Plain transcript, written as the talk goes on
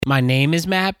My name is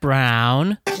Matt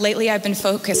Brown. Lately, I've been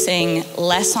focusing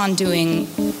less on doing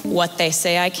what they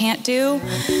say I can't do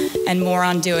and more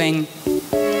on doing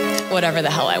whatever the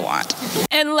hell I want.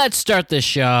 And let's start the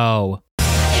show. If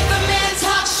a man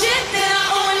talks shit, then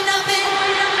I own nothing.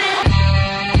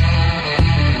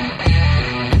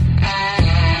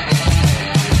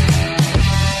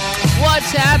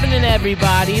 What's happening,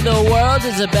 everybody? The world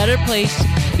is a better place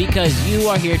because you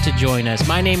are here to join us.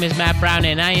 My name is Matt Brown,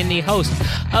 and I am the host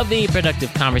of the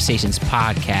Productive Conversations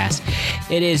podcast.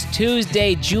 It is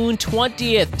Tuesday, June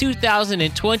 20th,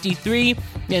 2023,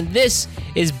 and this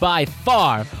is by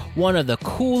far one of the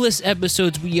coolest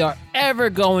episodes we are ever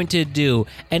going to do,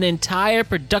 an entire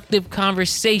productive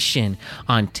conversation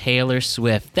on Taylor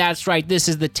Swift. That's right, this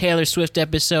is the Taylor Swift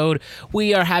episode.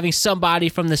 We are having somebody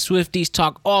from the Swifties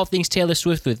talk all things Taylor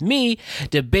Swift with me,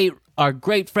 debate our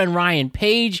great friend Ryan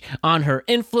Page on her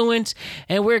influence,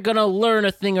 and we're going to learn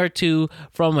a thing or two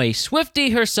from a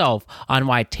Swiftie herself on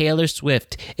why Taylor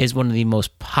Swift is one of the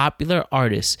most popular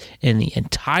artists in the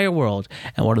entire world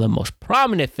and one of the most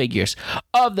prominent figures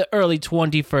of the early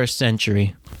 21st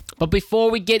century. But before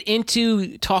we get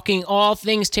into talking all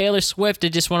things Taylor Swift, I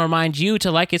just want to remind you to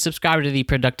like and subscribe to the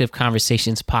Productive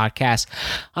Conversations podcast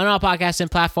on all podcasting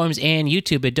platforms and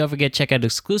YouTube. And don't forget to check out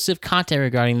exclusive content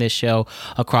regarding this show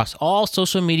across all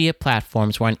social media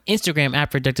platforms. We're on Instagram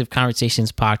at Productive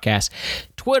Conversations Podcast,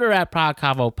 Twitter at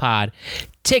ProdCavoPod,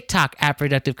 TikTok at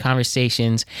Productive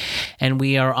Conversations, and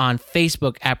we are on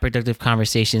Facebook at Productive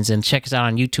Conversations, and check us out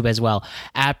on YouTube as well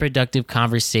at Productive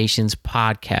Conversations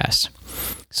Podcast.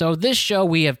 So this show,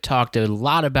 we have talked a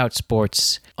lot about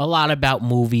sports, a lot about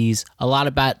movies, a lot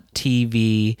about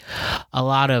TV, a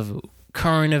lot of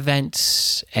current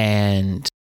events, and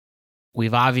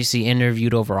we've obviously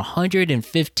interviewed over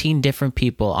 115 different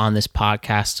people on this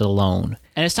podcast alone.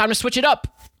 And it's time to switch it up.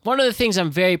 One of the things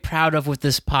I'm very proud of with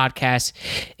this podcast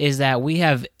is that we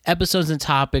have episodes and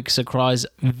topics across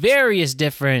various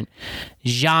different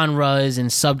genres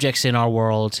and subjects in our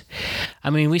world.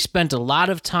 I mean, we spent a lot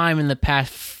of time in the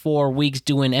past 4 weeks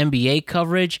doing NBA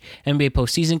coverage, NBA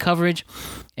postseason coverage,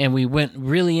 and we went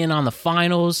really in on the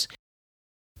finals.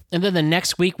 And then the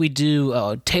next week we do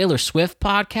a Taylor Swift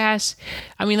podcast.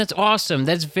 I mean, that's awesome.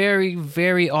 That's very,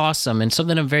 very awesome. And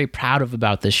something I'm very proud of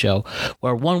about this show,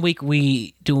 where 1 week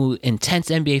we do intense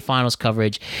NBA finals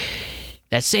coverage.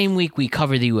 That same week we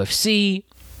cover the UFC.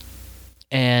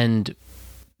 And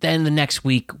then the next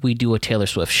week we do a Taylor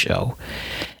Swift show.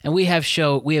 And we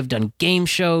have done game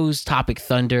shows, Topic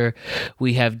Thunder.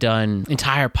 We have done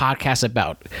entire podcasts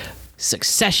about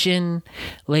Succession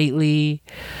lately.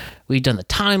 We've done the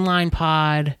Timeline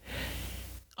pod.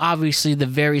 Obviously, the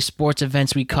various sports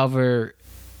events we cover,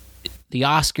 the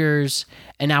Oscars,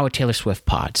 and now a Taylor Swift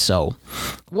pod. So,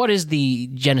 what is the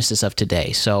genesis of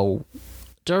today? So,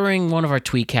 during one of our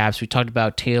tweet caps, we talked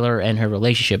about Taylor and her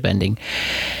relationship ending.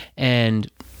 And,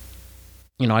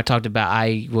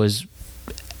 I was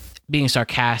being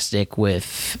sarcastic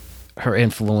with her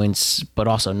influence, but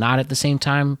also not at the same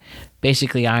time.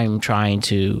 Basically, I'm trying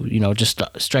to, just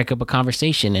strike up a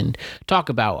conversation and talk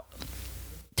about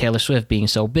Taylor Swift being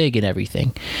so big and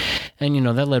everything. And,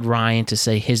 that led Ryan to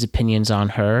say his opinions on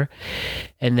her.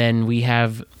 And then we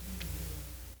have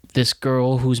this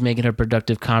girl who's making her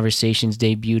Productive Conversations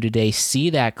debut today see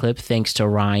that clip thanks to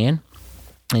Ryan.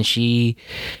 And she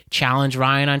challenged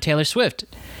Ryan on Taylor Swift.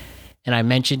 And I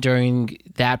mentioned during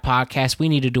that podcast, we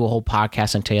need to do a whole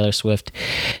podcast on Taylor Swift.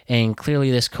 And clearly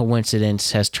this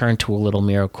coincidence has turned to a little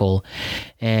miracle.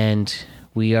 And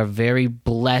we are very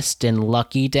blessed and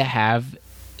lucky to have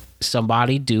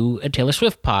somebody do a Taylor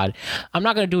Swift pod. I'm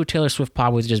not going to do a Taylor Swift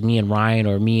pod with just me and Ryan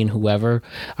or me and whoever,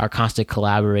 our constant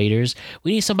collaborators.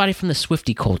 We need somebody from the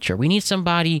Swiftie culture. We need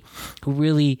somebody who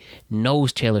really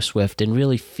knows Taylor Swift and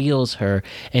really feels her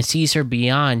and sees her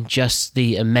beyond just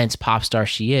the immense pop star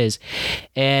she is.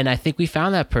 And I think we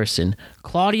found that person.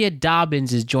 Claudia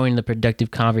Dobbins is joining the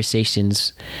Productive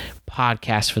Conversations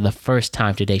podcast for the first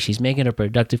time today. She's making her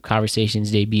Productive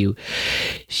Conversations debut.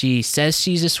 She says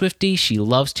she's a Swiftie. She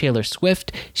loves Taylor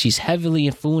Swift. She's heavily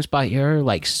influenced by her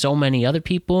like so many other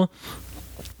people.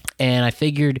 And I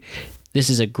figured this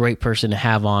is a great person to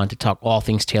have on to talk all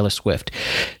things Taylor Swift.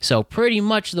 So pretty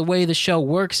much the way the show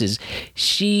works is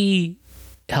she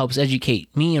helps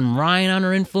educate me and Ryan on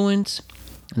her influence.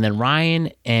 And then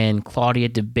Ryan and Claudia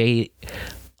debate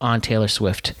on Taylor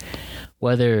Swift.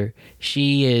 Whether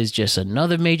she is just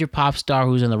another major pop star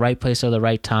who's in the right place at the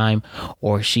right time,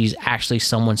 or she's actually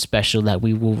someone special that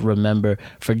we will remember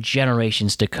for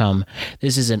generations to come.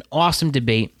 This is an awesome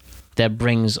debate that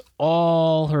brings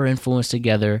all her influence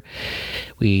together.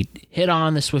 We hit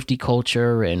on the Swiftie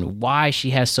culture and why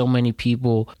she has so many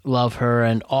people love her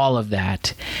and all of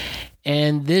that.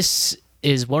 And this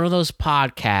is one of those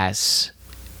podcasts,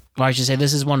 or I should say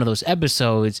this is one of those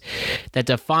episodes that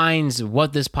defines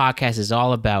what this podcast is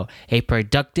all about. A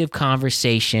productive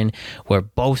conversation where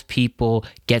both people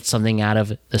get something out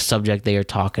of the subject they are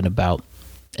talking about.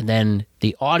 And then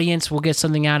the audience will get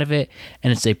something out of it,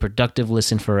 and it's a productive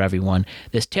listen for everyone.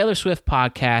 This Taylor Swift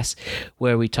podcast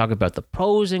where we talk about the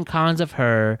pros and cons of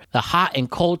her, the hot and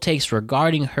cold takes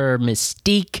regarding her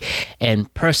mystique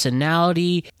and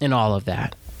personality, and all of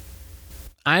that.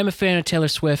 I am a fan of Taylor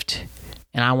Swift,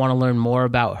 and I want to learn more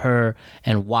about her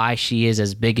and why she is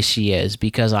as big as she is,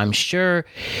 because I'm sure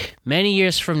many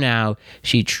years from now,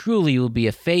 she truly will be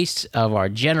a face of our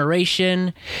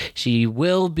generation. She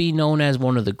will be known as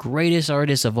one of the greatest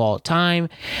artists of all time,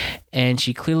 and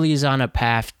she clearly is on a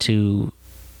path to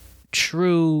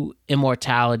true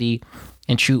immortality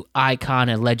and true icon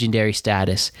and legendary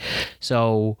status.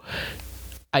 So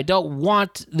I don't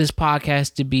want this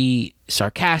podcast to be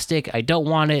sarcastic. I don't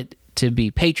want it to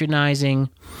be patronizing.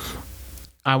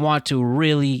 I want to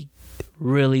really,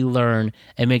 really learn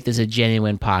and make this a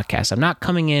genuine podcast. I'm not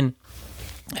coming in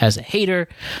as a hater.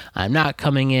 I'm not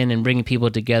coming in and bringing people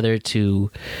together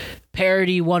to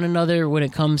parody one another when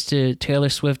it comes to Taylor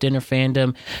Swift and her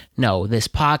fandom. No, this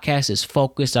podcast is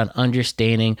focused on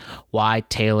understanding why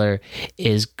Taylor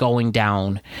is going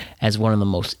down as one of the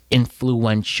most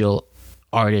influential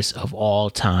artists of all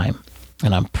time.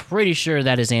 And I'm pretty sure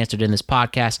that is answered in this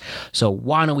podcast. So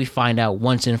why don't we find out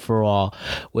once and for all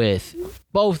with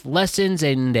both lessons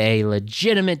and a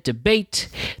legitimate debate.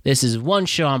 This is one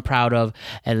show I'm proud of.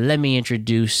 And let me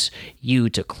introduce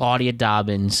you to Claudia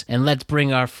Dobbins. And let's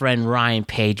bring our friend Ryan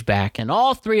Page back. And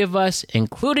all three of us,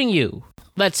 including you,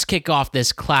 let's kick off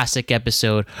this classic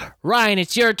episode. Ryan,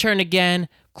 it's your turn again.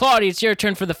 Claudia, it's your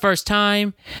turn for the first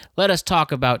time. Let us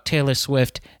talk about Taylor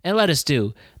Swift, and let us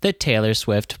do the Taylor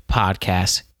Swift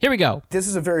podcast. Here we go. This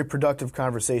is a very productive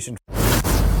conversation.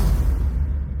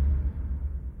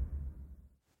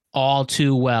 All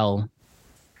Too Well.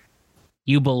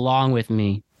 You Belong With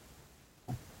Me.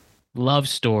 Love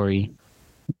Story.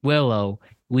 Willow.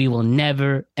 We Will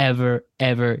Never, Ever,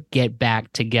 Ever Get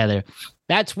Back Together.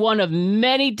 That's one of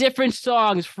many different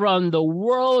songs from the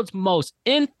world's most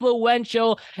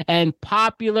influential and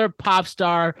popular pop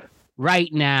star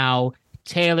right now,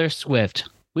 Taylor Swift.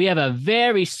 We have a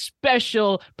very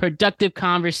special, productive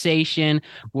conversation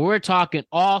where we're talking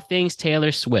all things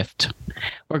Taylor Swift.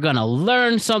 We're going to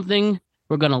learn something.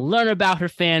 We're going to learn about her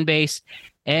fan base.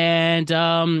 And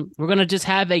we're going to just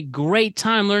have a great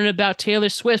time learning about Taylor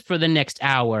Swift for the next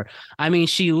hour. I mean,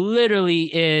 she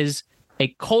literally is a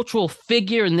cultural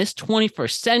figure in this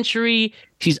 21st century.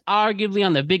 She's arguably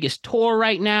on the biggest tour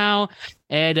right now,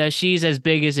 and she's as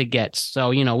big as it gets. So,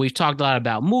 you know, we've talked a lot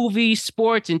about movies,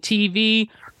 sports, and TV.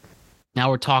 Now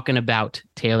we're talking about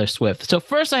Taylor Swift. So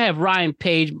first I have Ryan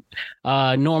Page,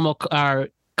 our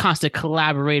constant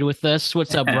collaborator with us.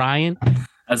 What's up, Ryan?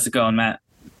 How's it going, Matt?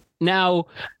 Now,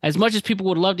 as much as people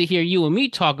would love to hear you and me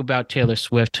talk about Taylor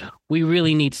Swift, we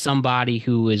really need somebody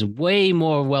who is way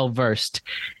more well-versed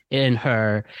in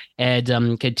her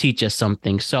and could teach us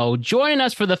something. So joining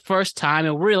us for the first time,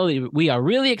 and we are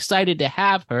really excited to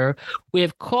have her. We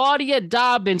have Claudia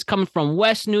Dobbins coming from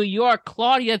West New York.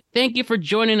 Claudia, thank you for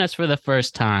joining us for the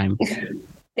first time.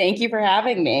 Thank you for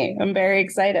having me. I'm very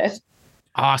excited.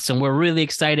 Awesome. We're really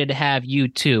excited to have you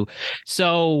too.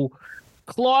 So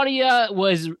Claudia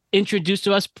was introduced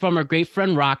to us from her great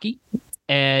friend Rocky,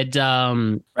 and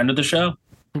friend of the show.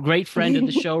 Great friend of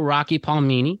the show, Rocky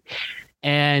Palmini.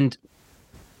 And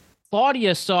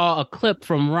Claudia saw a clip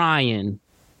from Ryan.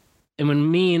 And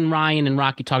when me and Ryan and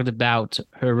Rocky talked about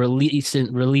her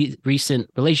recent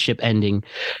relationship ending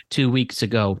 2 weeks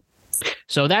ago.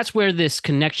 So that's where this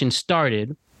connection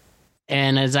started.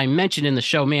 And as I mentioned in the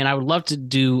show, man, I would love to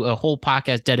do a whole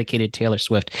podcast dedicated to Taylor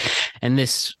Swift. And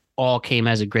this all came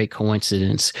as a great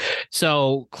coincidence.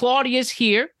 So Claudia's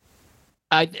here.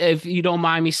 If you don't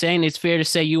mind me saying, it's fair to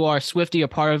say you are a Swiftie, a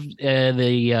part of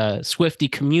the Swiftie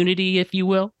community, if you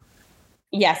will.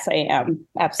 Yes, I am.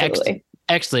 Absolutely.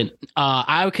 Excellent.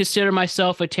 I would consider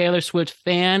myself a Taylor Swift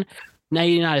fan. Now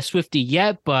you're not a Swiftie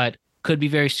yet, but could be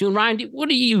very soon. Ryan, what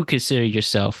do you consider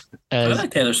yourself as? I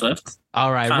like Taylor Swift.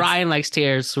 All right. Ryan likes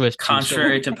Taylor Swift.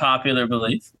 Contrary to popular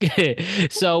belief.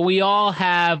 So we all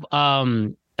have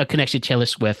a connection to Taylor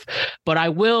Swift, but I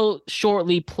will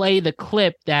shortly play the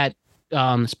clip that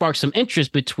sparked some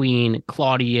interest between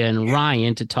Claudia and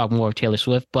Ryan to talk more of Taylor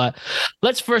Swift. But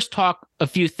let's first talk a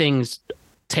few things,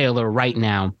 Taylor, right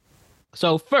now.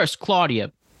 So first,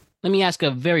 Claudia, let me ask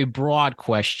a very broad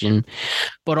question,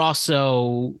 but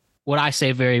also what I say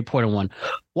a very important one.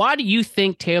 Why do you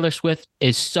think Taylor Swift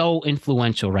is so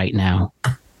influential right now?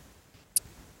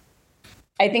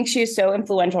 I think she is so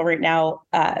influential right now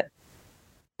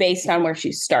based on where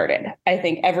she started. I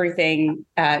think everything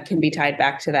can be tied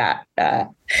back to that.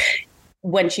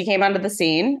 When she came onto the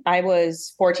scene, I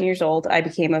was 14 years old. I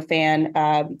became a fan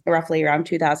roughly around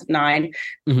 2009.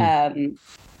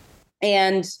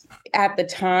 And at the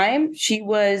time, she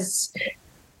was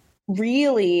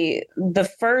really the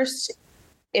first,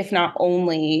 if not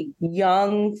only,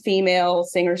 young female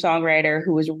singer-songwriter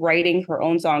who was writing her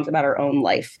own songs about her own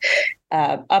life.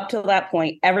 Up till that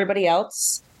point, everybody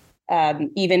else,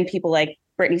 even people like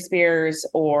Britney Spears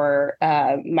or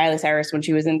Miley Cyrus, when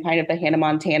she was in kind of the Hannah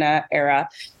Montana era,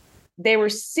 they were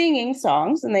singing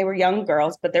songs and they were young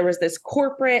girls, but there was this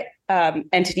corporate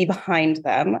entity behind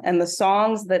them. And the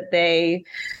songs that they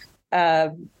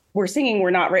were singing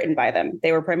were not written by them.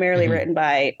 They were primarily written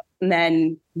by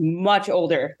men much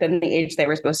older than the age they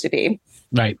were supposed to be.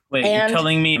 Right. Wait, you're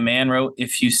telling me a man wrote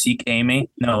 "If You Seek Amy"?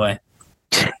 No way.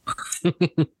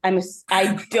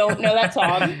 I don't know that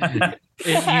song.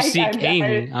 If you seek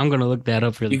Amy, I'm going to look that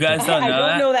up for you guys. Don't know I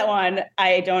don't know that one.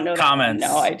 I don't know. Comments.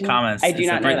 That one. No, I do. Comments. I do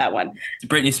not know that one. It's a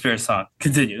Britney Spears song.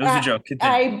 Continue. It was a joke.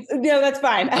 Continue. No, that's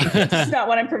fine. It's not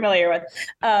what I'm familiar with.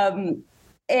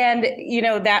 And you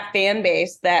know, that fan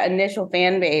base, that initial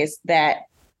fan base that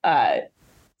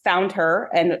found her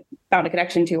and found a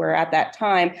connection to her at that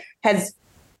time has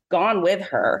gone with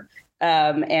her.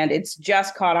 And it's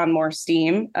just caught on more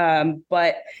steam.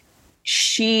 But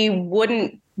she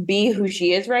wouldn't be who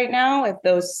she is right now if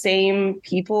those same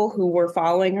people who were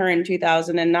following her in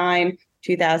 2009,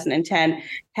 2010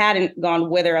 hadn't gone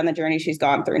with her on the journey she's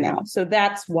gone through now. So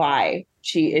that's why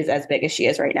she is as big as she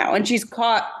is right now. And she's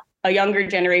caught a younger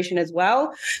generation as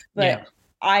well. But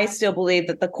I still believe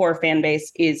that the core fan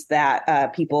base is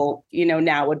that people, you know,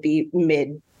 now would be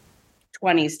mid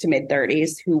 20s to mid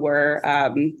 30s who were,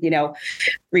 you know,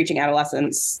 reaching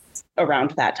adolescence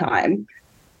around that time.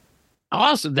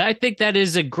 Awesome. I think that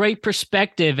is a great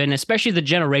perspective, and especially the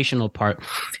generational part.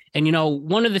 And, you know,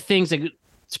 one of the things that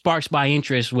sparks my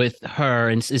interest with her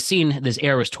is seeing this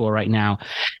Eras tour right now.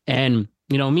 And,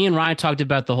 you know, me and Ryan talked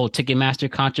about the whole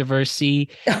Ticketmaster controversy,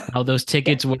 how those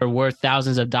tickets were worth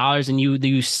thousands of dollars. And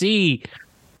you see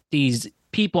these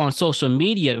people on social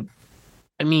media.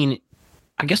 I mean,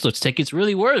 I guess those tickets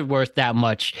really were worth that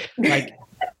much. Like,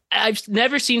 I've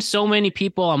never seen so many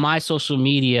people on my social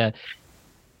media,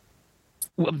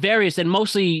 various, and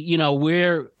mostly, you know,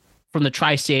 we're from the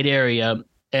tri-state area.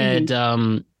 And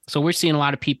so we're seeing a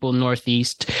lot of people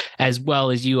Northeast, as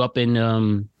well as you up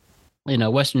in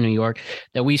Western New York,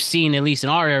 that we've seen, at least in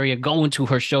our area, going to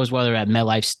her shows, whether at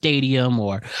MetLife Stadium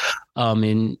or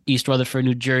in East Rutherford,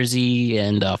 New Jersey,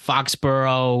 and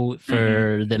Foxborough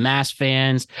for the Mass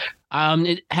fans.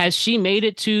 Has she made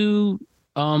it to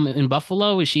in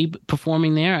Buffalo? Is she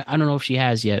performing there? I don't know if she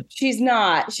has yet. She's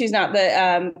not.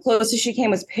 The closest she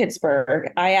came was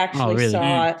Pittsburgh. I actually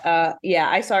saw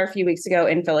I saw her a few weeks ago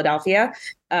in Philadelphia.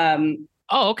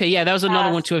 Oh, okay. Yeah, that was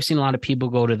another one too. I've seen a lot of people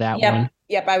go to that one.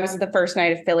 Yep. I was at the first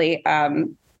night of Philly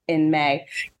in May.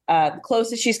 The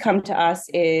closest she's come to us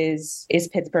is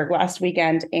Pittsburgh last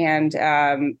weekend. And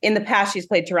in the past, she's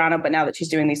played Toronto, but now that she's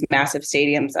doing these massive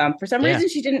stadiums, for some reason,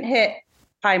 she didn't hit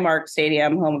Highmark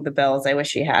Stadium, home of the Bills. I wish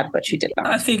she had, but she did not.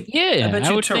 I think, I bet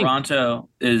you Toronto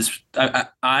is,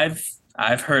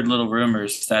 I've heard little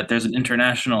rumors that there's an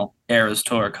international Eras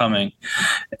tour coming.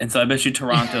 And so I bet you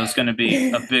Toronto is going to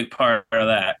be a big part of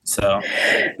that. So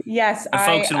yes, the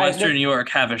folks in Western New York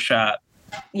have a shot.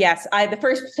 Yes, the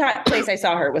first place I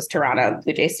saw her was Toronto,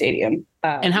 the J Stadium.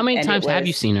 And how many times have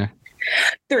you seen her?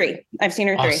 3. I've seen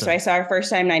her 3. So I saw her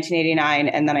first time 1989,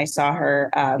 and then I saw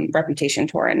her Reputation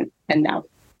tour, and now,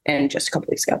 and just a couple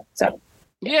weeks ago. So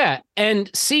yeah, and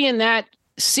seeing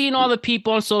all the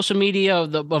people on social media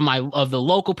of the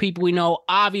local people we know,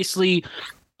 obviously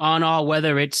on all,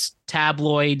 whether it's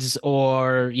tabloids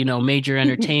or, you know, major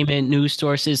entertainment news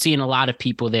sources, seeing a lot of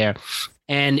people there.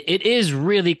 And it is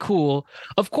really cool.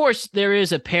 Of course, there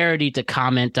is a parody to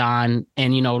comment on,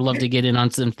 and, you know, love to get in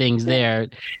on some things there.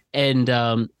 And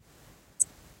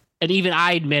even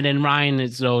I admit, and Ryan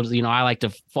is, you know, I like to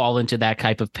fall into that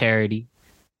type of parody.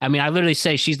 I mean, I literally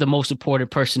say she's the most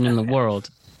supported person in the world.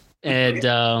 And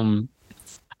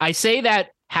I say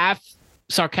that half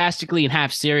sarcastically and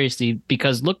half seriously,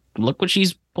 because look what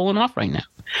she's pulling off right now.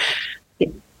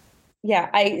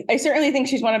 Yeah, I certainly think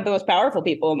she's one of the most powerful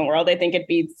people in the world. I think it'd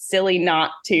be silly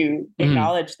not to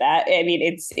acknowledge that. I mean,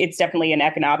 it's definitely an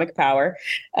economic power.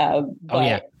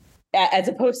 But as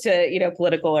opposed to,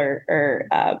 political or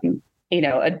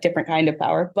a different kind of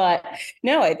power. But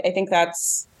no, I think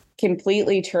that's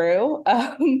completely true.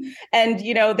 And,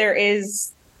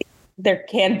 there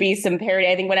can be some parody.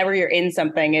 I think whenever you're in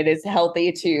something, it is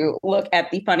healthy to look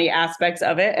at the funny aspects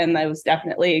of it. And those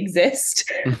definitely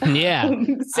exist. Yeah.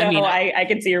 I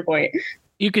can see your point.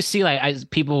 You could see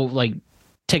people like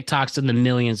TikToks in the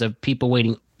millions of people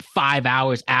waiting 5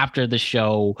 hours after the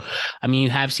show. I mean, you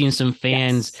have seen some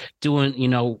fans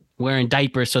doing, wearing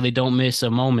diapers so they don't miss a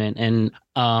moment. And,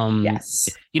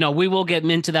 we will get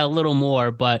into that a little more,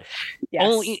 but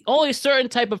only a certain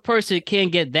type of person can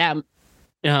get that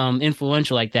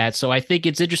influential like that. So I think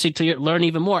it's interesting to learn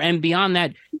even more. And beyond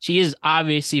that, she is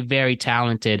obviously very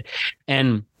talented.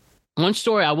 And one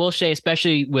story I will say,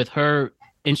 especially with her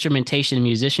instrumentation and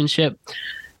musicianship.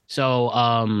 So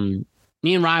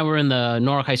me and Ryan were in the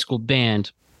Norwalk High School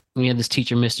band. We had this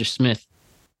teacher, Mr. Smith,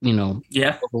 local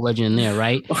legend in there,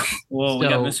 right? Well, we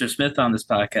got Mr. Smith on this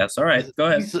podcast. All right, go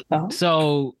ahead.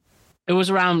 So it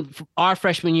was around our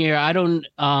freshman year.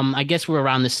 I guess we're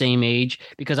around the same age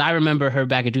because I remember her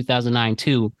back in 2009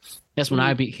 too. That's when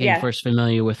I became first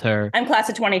familiar with her. I'm class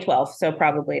of 2012, so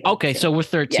probably. Okay, so we're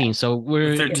 13. Yeah. So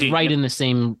we're 13, right in the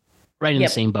same, the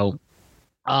same boat.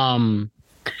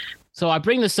 So I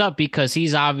bring this up because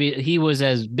he was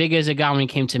as big as it got when it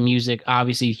came to music,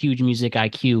 obviously huge music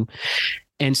IQ.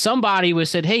 And somebody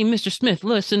said, "Hey, Mr. Smith,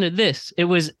 listen to this." It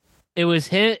was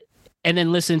hit. And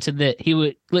then listen to that.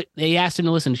 They asked him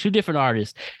to listen to two different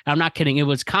artists. I'm not kidding. It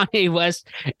was Kanye West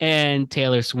and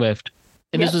Taylor Swift.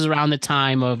 And this was around the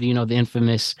time of, the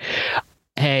infamous,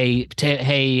 Taylor,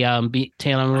 I'm going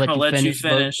to let you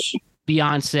finish.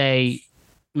 Beyonce,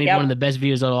 maybe one of the best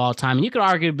videos of all time. And you could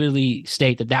arguably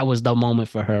state that was the moment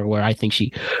for her where I think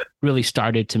she really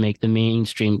started to make the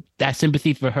mainstream, that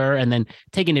sympathy for her and then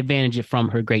taking advantage from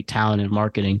her great talent and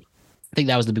marketing. I think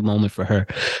that was the big moment for her.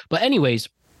 But anyways,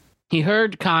 he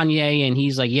heard Kanye and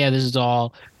he's like, yeah, this is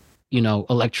all,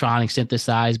 electronic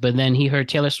synthesized. But then he heard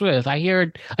Taylor Swift. I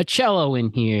hear a cello in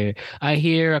here. I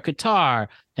hear a guitar.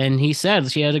 And he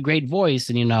said she had a great voice.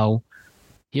 And,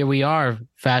 here we are,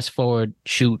 fast forward,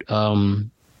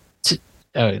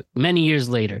 many years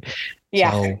later.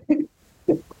 Yeah.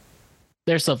 So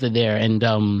there's something there. And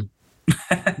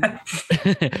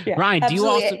Ryan, do you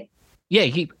also...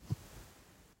 Yeah,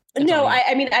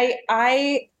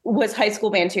 I was high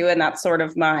school band too, and that's sort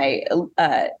of my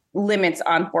limits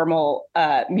on formal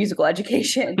musical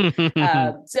education.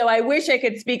 So I wish I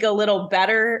could speak a little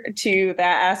better to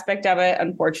that aspect of it.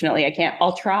 Unfortunately, I can't.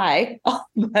 I'll try,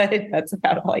 but that's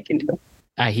about all I can do.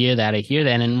 I hear that.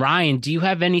 And Ryan, do you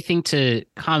have anything to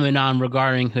comment on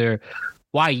regarding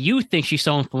why you think she's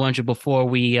so influential before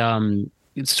we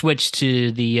switch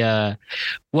to the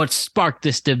what sparked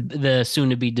the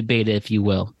soon-to-be debate, if you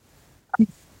will?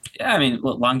 Yeah, I mean,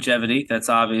 longevity, that's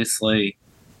obviously,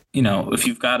 if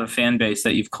you've got a fan base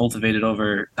that you've cultivated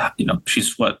over,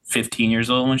 she's 15 years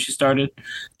old when she started,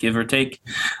 give or take.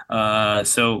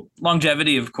 So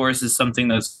longevity, of course, is something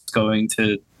that's going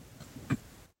to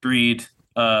breed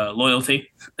loyalty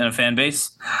in a fan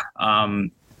base. The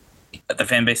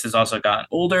fan base has also gotten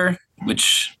older,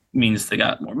 which means they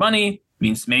got more money,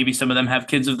 means maybe some of them have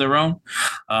kids of their own.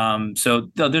 So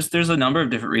there's a number of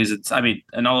different reasons. I mean,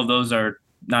 and all of those are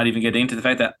not even getting into the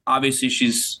fact that obviously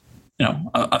she's,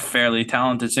 a fairly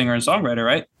talented singer and songwriter,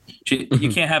 right? You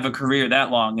can't have a career that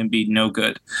long and be no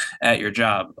good at your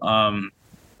job.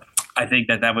 I think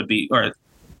that would be,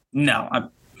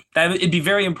 it'd be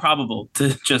very improbable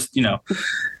to just,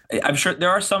 I'm sure there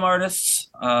are some artists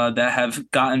that have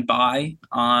gotten by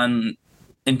on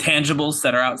intangibles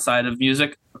that are outside of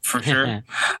music, for sure.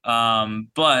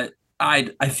 But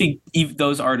I think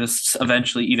those artists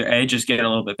eventually either A, just get a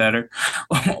little bit better,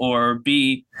 or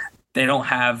B, they don't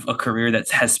have a career that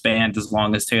has spanned as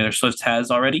long as Taylor Swift has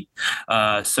already.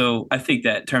 So I think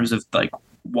that in terms of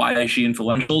why is she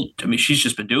influential? I mean, she's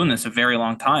just been doing this a very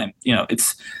long time.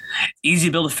 It's easy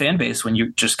to build a fan base when you're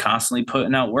just constantly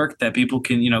putting out work that people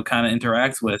can, kind of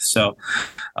interact with. So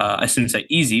I shouldn't say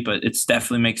easy, but it's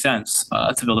definitely makes sense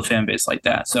to build a fan base like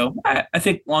that. So I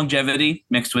think longevity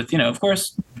mixed with, of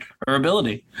course, her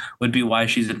ability would be why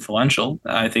she's influential.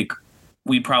 I think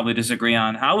we probably disagree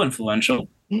on how influential,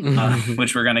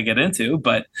 which we're going to get into,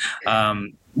 but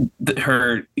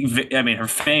her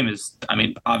fame is,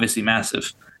 obviously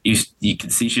massive. You can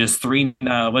see she has three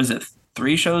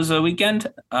shows a weekend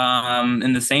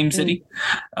in the same city.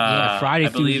 Friday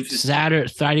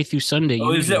through Sunday.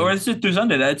 Or is it through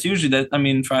Sunday? That's usually that.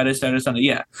 Friday, Saturday, Sunday.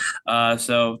 Yeah.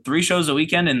 So 3 shows a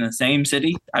weekend in the same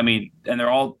city. And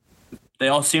they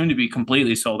all seem to be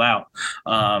completely sold out.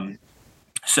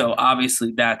 So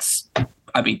obviously that's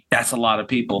a lot of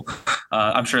people.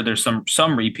 I'm sure there's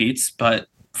some repeats, but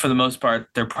for the most part,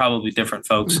 they're probably different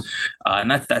folks.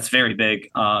 And that's very big.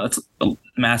 That's a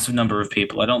massive number of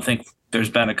people. I don't think there's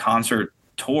been a concert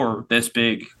tour this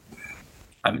big,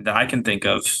 that I can think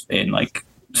of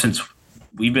since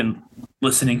we've been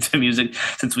listening to music,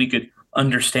 since we could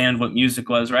understand what music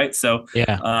was, right? So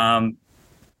yeah,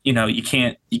 you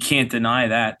can't deny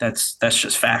that. That's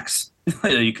just facts.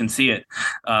 You can see it.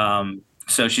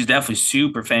 So she's definitely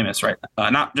super famous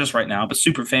not just right now, but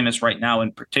super famous right now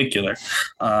in particular,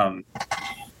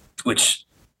 which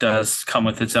does come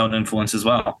with its own influence as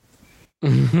well.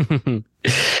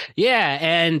 Yeah,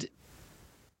 and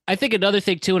I think another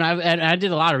thing too, and I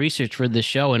did a lot of research for this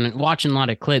show and watching a lot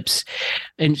of clips,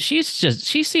 and she's a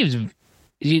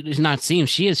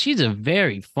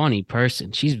very funny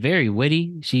person. She's very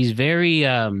witty. She's very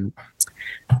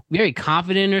very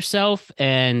confident in herself,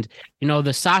 and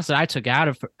the sauce that I took out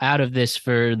of this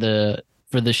for the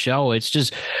show, it's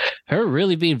just her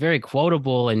really being very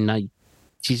quotable, and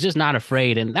she's just not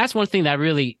afraid. And that's one thing that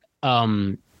really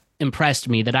impressed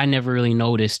me that I never really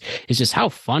noticed, is just how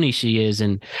funny she is,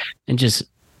 and just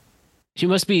she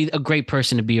must be a great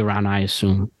person to be around, I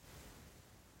assume.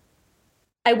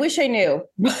 I wish I knew,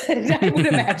 but I would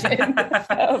imagine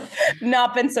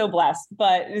not been so blessed,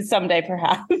 but someday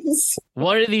perhaps.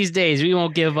 One of these days we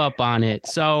won't give up on it.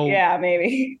 So yeah,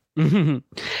 maybe.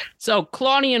 So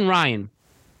Claudia and Ryan,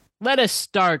 let us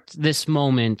start this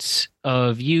moment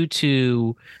of you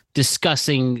two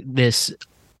discussing this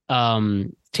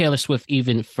Taylor Swift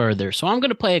even further. So I'm going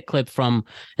to play a clip from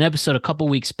an episode a couple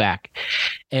weeks back.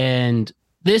 And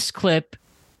this clip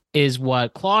is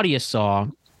what Claudia saw.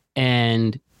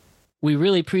 And we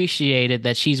really appreciated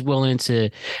that she's willing to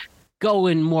go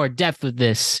in more depth with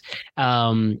this.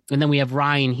 And then we have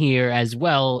Ryan here as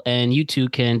well, and you two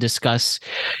can discuss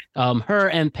her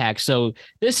impact. So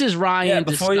this is Ryan. Yeah,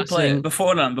 before you play it,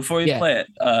 play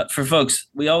it, for folks,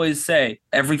 we always say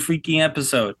every freaking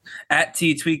episode at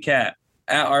 @TTweetCap,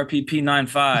 at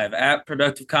RPP95, at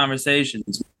Productive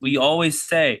Conversations, we always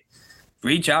say,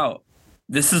 reach out.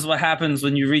 This is what happens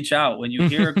when you reach out, when you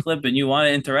hear a clip and you want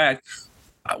to interact.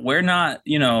 We're not,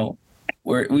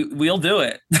 we'll do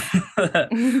it.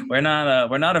 We're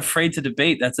not afraid to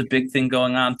debate. That's a big thing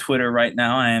going on Twitter right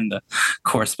now. I am the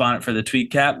correspondent for the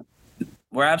Tweet Cap.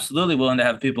 We're absolutely willing to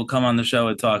have people come on the show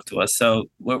and talk to us. So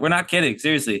we're not kidding.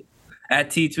 Seriously, at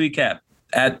 @TTweetCap,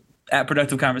 at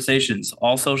Productive Conversations,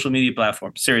 all social media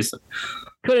platforms. Seriously,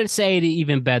 couldn't say it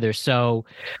even better. So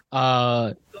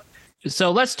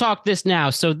let's talk this now.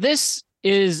 So this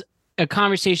is a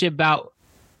conversation about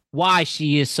why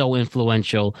she is so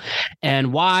influential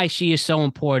and why she is so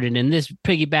important. And this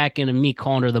piggybacking on me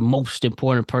calling her the most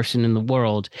important person in the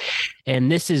world.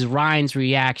 And this is Ryan's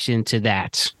reaction to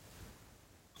that.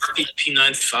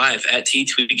 RP95 at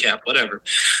 @TTweetCap, whatever.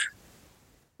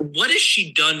 What has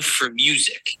she done for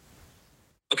music?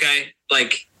 Okay,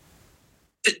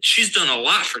 she's done a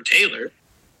lot for Taylor.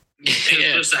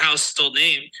 Taylor's a household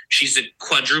name. She's a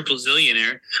quadruple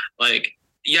zillionaire.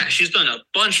 She's done a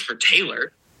bunch for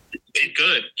Taylor.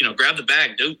 Good, grab the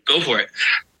bag, go for it.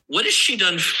 What has she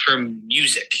done for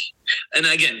music? And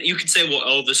again, you could say, well,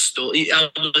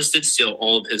 Elvis did steal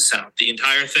all of his sound, the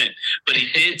entire thing. But he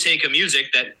did take a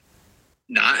music that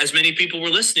not as many people were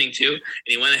listening to, and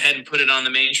he went ahead and put it on the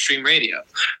mainstream radio.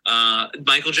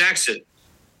 Michael Jackson.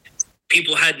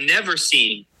 People had never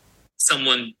seen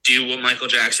someone do what Michael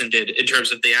Jackson did in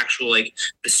terms of the actual,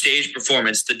 the stage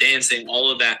performance, the dancing,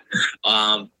 all of that.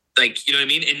 You know what I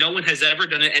mean? And no one has ever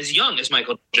done it as young as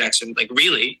Michael Jackson.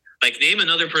 Really. Name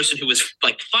another person who was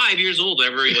 5 years old,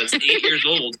 whatever he was, 8 years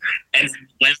old, and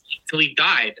went until he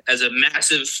died as a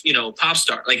massive, pop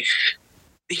star.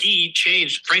 He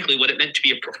changed, frankly, what it meant to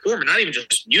be a performer, not even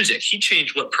just music. He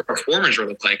changed what performers were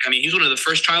look like. I mean, he's one of the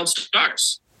first child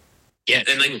stars. Yeah.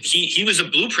 And he was a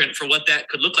blueprint for what that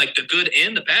could look like, the good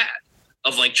and the bad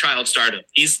of child stardom.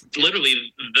 He's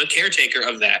literally the caretaker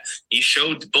of that. He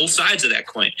showed both sides of that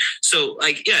coin. So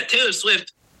Taylor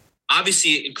Swift,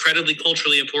 obviously incredibly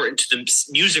culturally important to the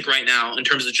music right now in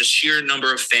terms of just sheer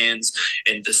number of fans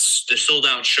and the sold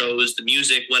out shows, the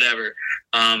music, whatever.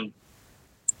 I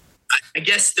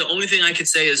guess the only thing I could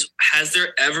say is, has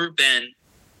there ever been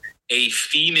a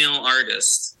female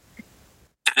artist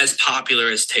as popular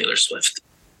as Taylor Swift?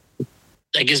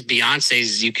 I guess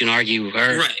Beyonce's, you can argue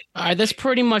her. Right. All right, that's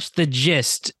pretty much the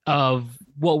gist of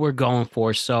what we're going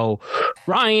for. So,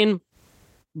 Ryan,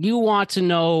 you want to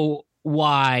know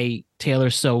why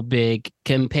Taylor's so big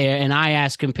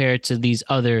compared to these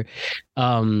other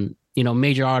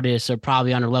major artists are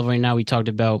probably on her level right now. We talked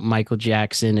about Michael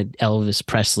Jackson and Elvis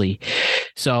Presley.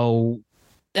 So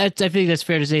I think that's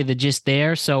fair to say the gist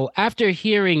there. So after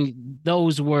hearing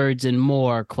those words and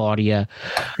more, Claudia,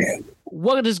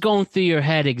 what is going through your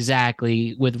head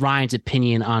exactly with Ryan's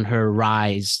opinion on her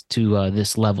rise to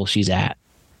this level she's at?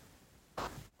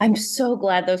 I'm so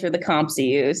glad those were the comps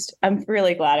he used. I'm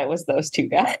really glad it was those two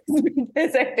guys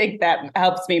because I think that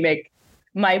helps me make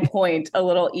my point a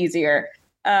little easier.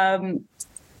 As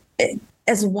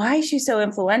why she's so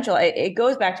influential, it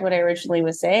goes back to what I originally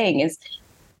was saying, is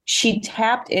she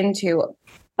tapped into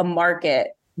a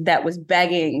market that was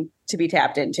begging to be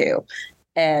tapped into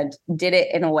and did it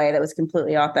in a way that was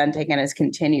completely authentic and has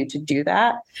continued to do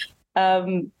that.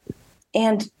 And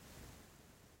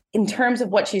in terms of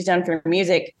what she's done for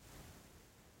music,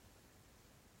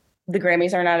 the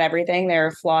Grammys are not everything. They're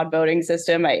a flawed voting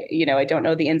system. I don't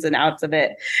know the ins and outs of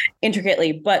it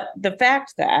intricately, but the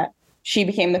fact that she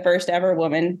became the first ever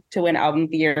woman to win Album of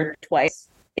the Year twice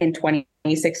in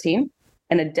 2016,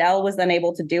 and Adele was then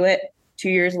able to do it 2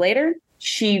 years later,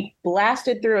 she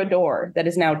blasted through a door that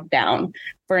is now down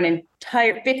for an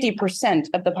entire 50%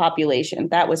 of the population.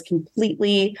 That was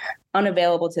completely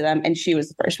unavailable to them, and she was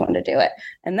the first one to do it.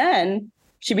 And then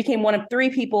she became one of 3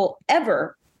 people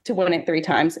ever to win it 3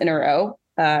 times in a row.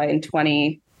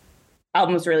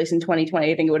 Album was released in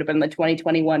 2020. I think it would have been the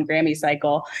 2021 Grammy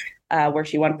cycle where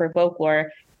she won for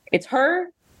Folklore. It's her,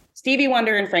 Stevie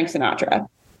Wonder, and Frank Sinatra.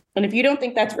 And if you don't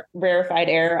think that's rarefied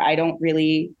air, I don't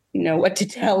really know what to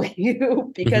tell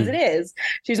you, because it is.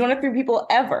 She's one of 3 people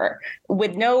ever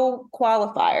with no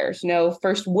qualifiers, no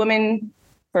first woman,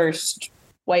 first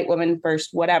white woman,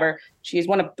 first whatever. She's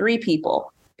one of 3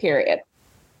 people, period.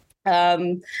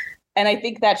 And I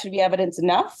think that should be evidence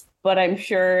enough, but I'm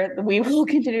sure we will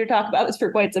continue to talk about this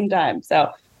for quite some time. So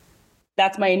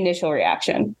that's my initial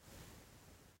reaction.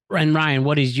 And Ryan,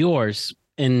 what is yours?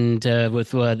 And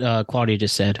with what Claudia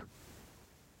just said.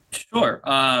 Sure.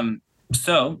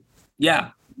 So, yeah,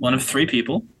 one of 3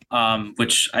 people,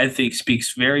 which I think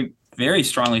speaks very, very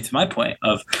strongly to my point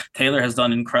of Taylor has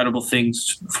done incredible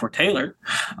things for Taylor.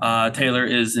 Taylor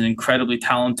is an incredibly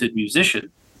talented musician.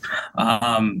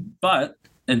 But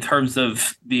in terms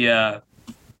of the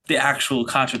actual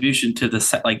contribution to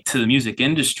the music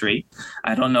industry,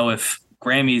 I don't know if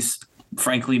Grammys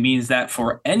frankly means that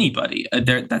for anybody.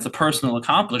 That's a personal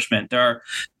accomplishment. There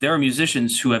are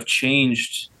musicians who have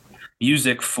changed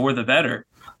music for the better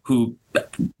who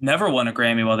never won a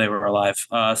Grammy while they were alive.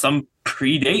 Some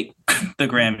predate the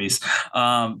Grammys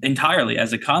entirely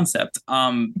as a concept.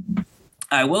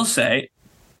 I will say,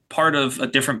 part of a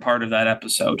different part of that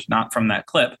episode, not from that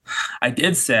clip, I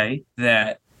did say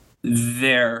that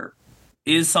there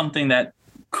is something that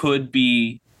could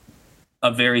be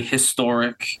a very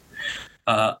historic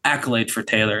accolade for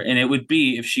Taylor, and it would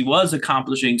be if she was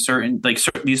accomplishing these certain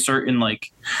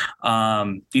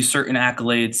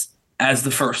accolades as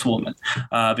the first woman,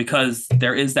 because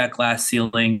there is that glass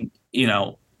ceiling,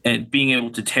 and being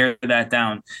able to tear that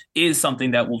down is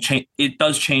something that will change. It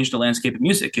does change the landscape of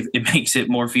music. It makes it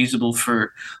more feasible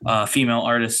for female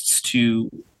artists to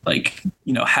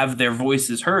have their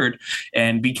voices heard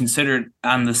and be considered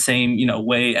on the same,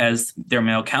 way as their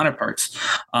male counterparts.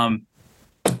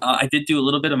 I did do a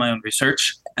little bit of my own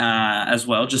research as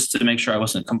well, just to make sure I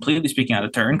wasn't completely speaking out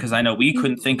of turn, because I know we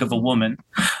couldn't think of a woman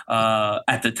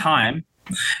at the time.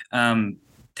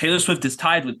 Taylor Swift is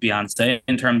tied with Beyonce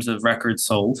in terms of records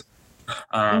sold.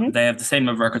 They have the same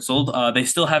number of records sold. They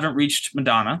still haven't reached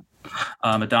Madonna.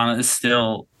 Madonna is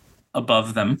still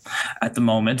above them at the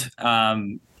moment.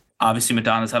 Obviously,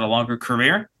 Madonna's had a longer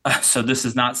career, so this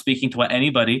is not speaking to what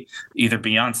anybody, either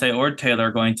Beyonce or Taylor,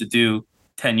 are going to do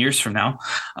 10 years from now.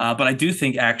 But I do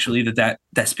think actually that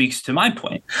speaks to my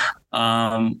point.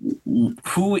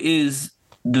 Who is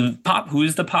the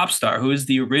pop star? Who is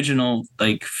the original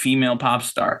female pop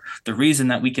star? The reason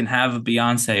that we can have a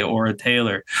Beyonce or a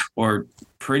Taylor or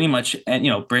pretty much,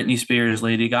 Britney Spears,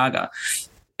 Lady Gaga.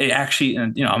 It actually,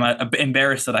 I'm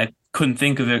embarrassed that I couldn't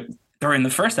think of it during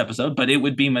the first episode, but it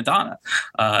would be Madonna.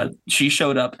 She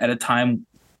showed up at a time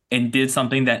and did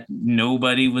something that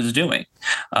nobody was doing.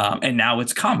 And now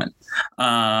it's common.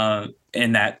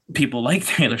 And that people like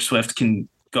Taylor Swift can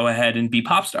go ahead and be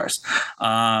pop stars.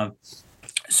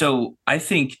 So I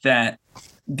think that,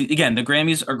 again, the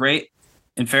Grammys are great.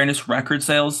 In fairness, record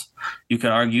sales, you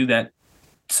could argue that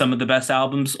some of the best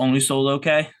albums only sold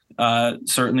okay,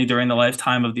 certainly during the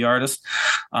lifetime of the artist.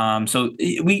 So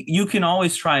you can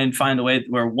always try and find a way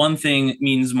where one thing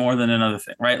means more than another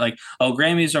thing, right?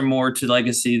 Grammys are more to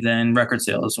legacy than record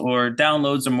sales, or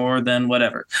downloads are more than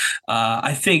whatever.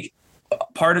 I think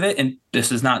part of it, and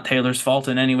this is not Taylor's fault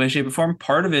in any way, shape, or form,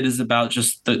 part of it is about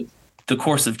just the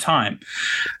course of time.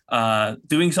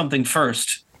 Doing something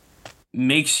first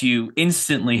makes you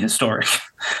instantly historic.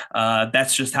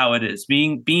 That's just how it is.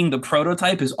 Being the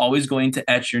prototype is always going to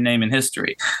etch your name in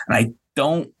history. And I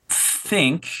don't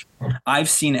think I've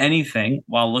seen anything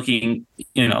while looking,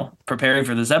 preparing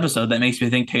for this episode that makes me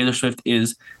think Taylor Swift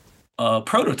is a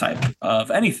prototype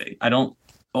of anything.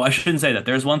 I shouldn't say that.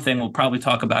 There's one thing, we'll probably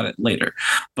talk about it later,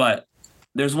 but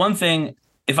there's one thing,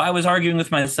 if I was arguing with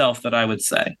myself, that I would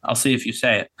say. I'll see if you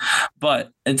say it.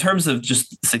 But in terms of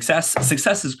just success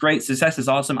is great. Success is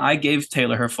awesome. I gave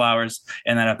Taylor her flowers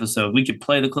in that episode. We could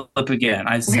play the clip again.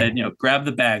 I said, grab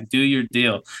the bag, do your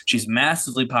deal. She's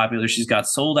massively popular. She's got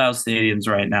sold out stadiums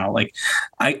right now. Like,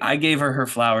 I gave her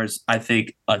flowers, I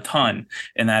think, a ton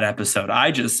in that episode.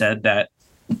 I just said that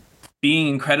being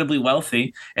incredibly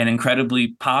wealthy and incredibly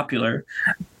popular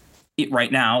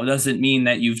right now doesn't mean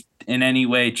that you've in any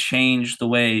way changed the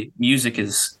way music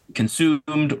is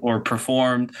consumed or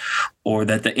performed, or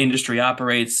that the industry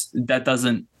operates.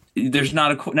 There's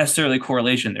not necessarily a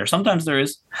correlation there. Sometimes there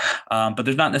is, but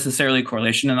there's not necessarily a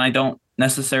correlation. And I don't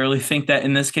necessarily think that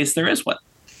in this case there is one.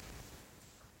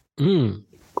 The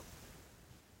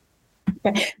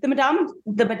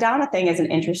Madonna thing is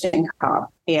an interesting comp,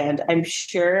 and I'm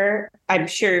sure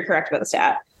you're correct about the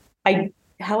stat. I,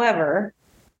 however,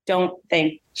 don't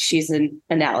think she's an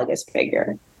analogous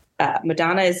figure.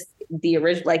 Madonna is the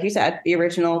original, like you said, the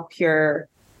original pure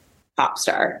pop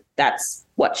star. That's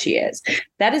what she is.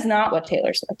 That is not what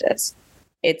Taylor Swift is.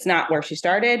 It's not where she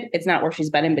started. It's not where she's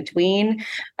been in between.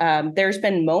 There's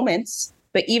been moments,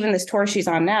 but even this tour she's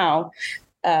on now,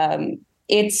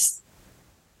 it's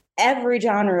every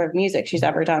genre of music she's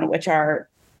ever done, which are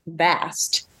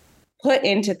vast, put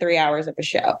into 3 hours of a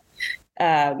show.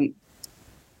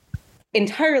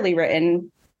 Entirely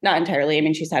written, not entirely. I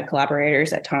mean, she's had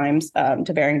collaborators at times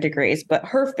to varying degrees, but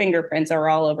her fingerprints are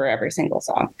all over every single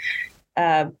song.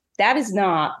 That is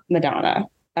not Madonna.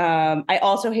 I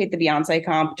also hate the Beyonce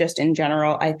comp just in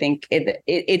general. I think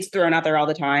it's thrown out there all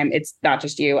the time. It's not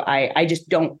just you. I just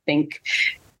don't think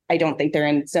they're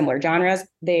in similar genres.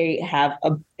 They have,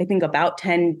 I think, about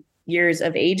 10 years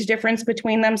of age difference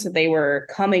between them. So they were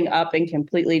coming up in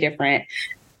completely different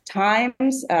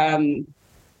times.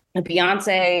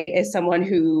 Beyonce is someone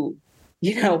who,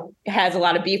 has a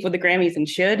lot of beef with the Grammys and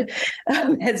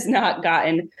has not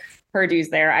gotten her dues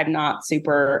there. I'm not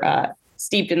super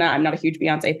steeped in that. I'm not a huge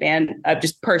Beyonce fan.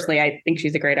 Just personally, I think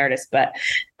she's a great artist. But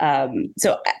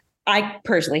so I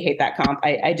personally hate that comp.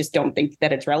 I just don't think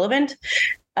that it's relevant.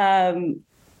 But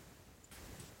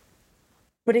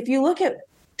if you look at,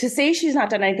 to say she's not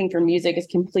done anything for music is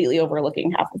completely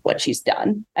overlooking half of what she's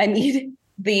done. I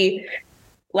mean,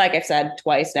 like I've said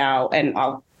twice now, and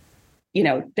I'll,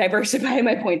 diversify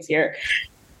my points here.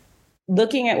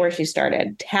 Looking at where she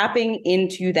started, tapping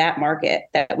into that market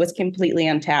that was completely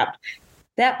untapped,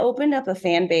 that opened up a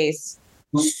fan base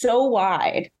so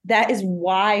wide. That is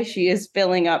why she is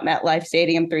filling up MetLife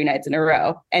Stadium 3 nights in a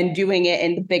row and doing it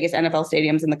in the biggest NFL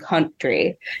stadiums in the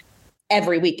country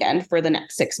every weekend for the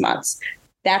next 6 months.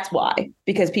 That's why,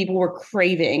 because people were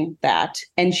craving that,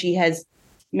 and she has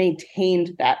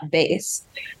maintained that base.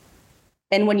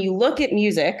 And when you look at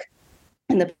music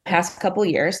in the past couple of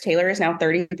years, Taylor is now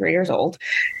 33 years old.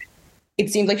 It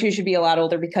seems like she should be a lot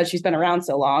older because she's been around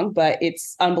so long, but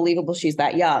it's unbelievable she's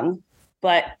that young.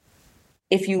 But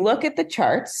if you look at the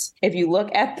charts, if you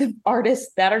look at the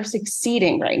artists that are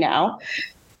succeeding right now,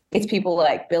 it's people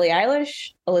like Billie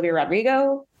Eilish, Olivia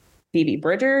Rodrigo, Phoebe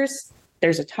Bridgers.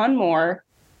 There's a ton more.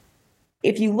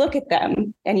 If you look at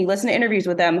them and you listen to interviews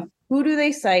with them, who do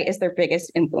they cite as their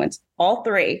biggest influence? All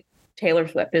three. Taylor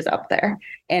Swift is up there.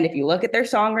 And if you look at their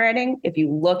songwriting, if you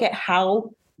look at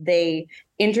how they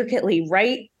intricately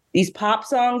write these pop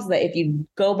songs that, if you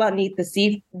go beneath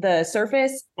the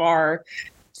surface, are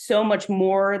so much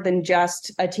more than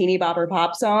just a teeny bopper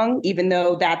pop song, even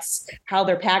though that's how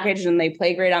they're packaged and they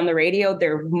play great on the radio,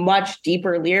 they're much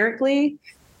deeper lyrically.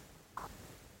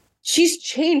 She's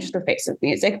changed the face of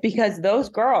music because those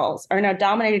girls are now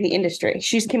dominating the industry.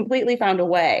 She's completely found a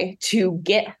way to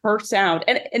get her sound.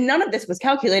 And none of this was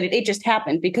calculated. It just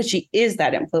happened because she is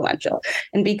that influential.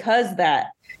 And because that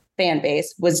fan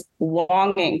base was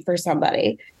longing for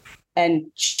somebody, and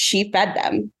she fed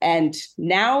them. And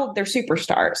now they're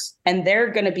superstars, and they're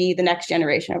going to be the next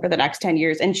generation over the next 10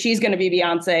 years. And she's going to be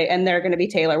Beyonce, and they're going to be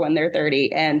Taylor when they're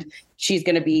 30. And she's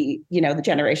going to be, the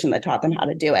generation that taught them how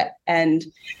to do it. And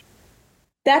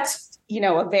that's,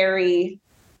 a very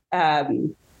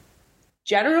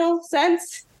general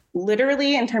sense,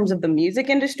 literally in terms of the music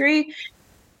industry.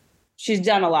 she's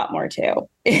done a lot more too.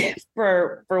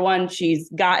 For one, she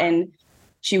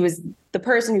was the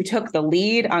person who took the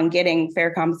lead on getting fair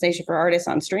compensation for artists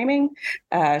on streaming.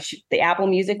 The Apple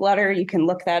Music letter, you can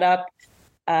look that up.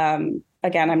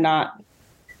 Again, I'm not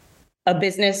a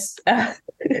business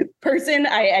person.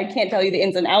 I can't tell you the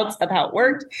ins and outs of how it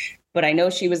worked, but I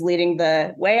know she was leading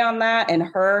the way on that, and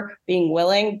her being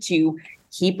willing to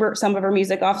keep some of her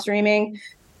music off streaming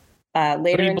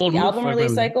later in the album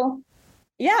release cycle.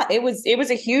 Yeah, it was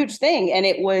a huge thing. And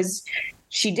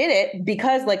she did it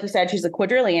because, like you said, she's a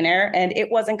quadrillionaire, and it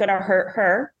wasn't going to hurt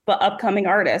her, but upcoming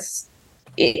artists,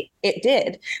 it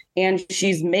did. And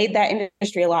she's made that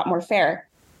industry a lot more fair.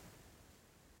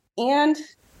 And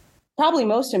probably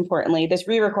most importantly, this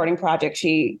re-recording project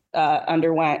she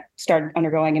started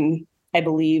undergoing in, I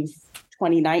believe,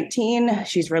 2019.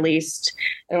 She's released,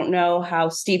 I don't know how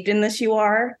steeped in this you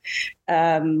are,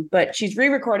 but she's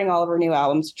re-recording all of her new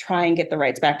albums to try and get the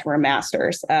rights back to her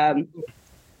masters. With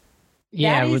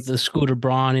the Scooter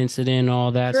Braun incident,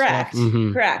 all that correct, stuff.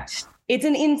 Mm-hmm. Correct. It's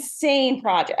an insane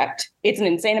project. It's an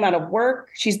insane amount of work.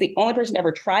 She's the only person to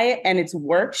ever try it, and it's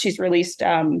worked. She's released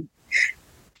 2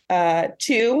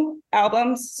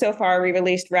 albums so far. We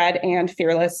released Red and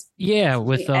Fearless. Yeah,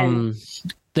 with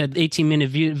that 18-minute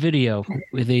video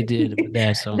they did with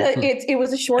that. So it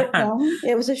was a short film.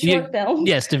 It was a short film.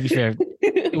 Yes, to be fair,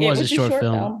 it was a short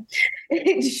film.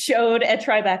 It showed at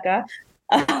Tribeca,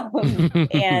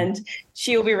 and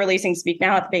she will be releasing Speak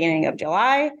Now at the beginning of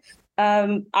July.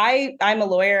 I'm a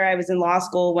lawyer. I was in law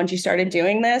school when she started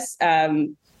doing this.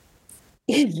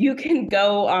 You can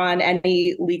go on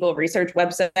any legal research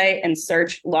website and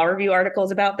search law review articles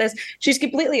about this. She's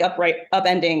completely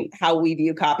upending how we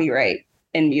view copyright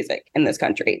in music in this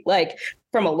country. Like,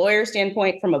 from a lawyer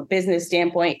standpoint, from a business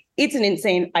standpoint, it's an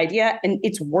insane idea, and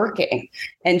it's working.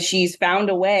 And she's found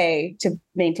a way to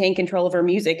maintain control of her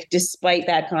music despite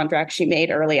bad contracts she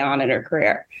made early on in her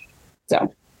career.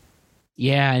 So,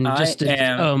 yeah, and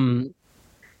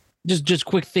just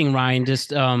quick thing, Ryan,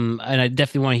 and I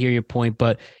definitely want to hear your point,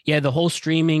 but yeah, the whole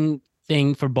streaming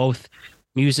thing for both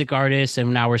music artists,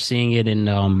 and now we're seeing it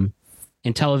in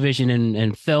television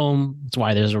and film. That's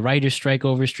why there's a writer's strike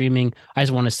over streaming. I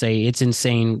just want to say it's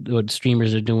insane what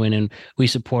streamers are doing, and we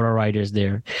support our writers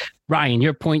there. Ryan,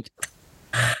 your point.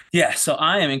 Yeah, so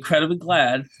I am incredibly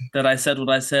glad that I said what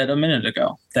I said a minute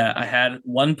ago, that I had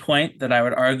one point that I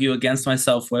would argue against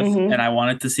myself with, and I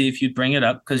wanted to see if you'd bring it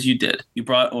up, because you did.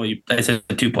 I said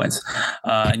 2 points,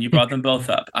 and you brought them both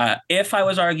up. If I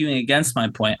was arguing against my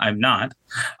point, I'm not.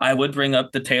 I would bring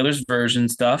up the Taylor's version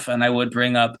stuff, and I would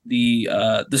bring up the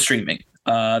streaming,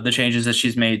 the changes that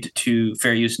she's made to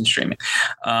fair use and streaming.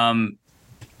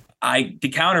 The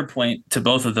counterpoint to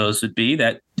both of those would be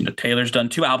that Taylor's done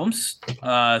 2 albums.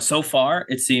 So far,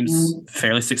 it seems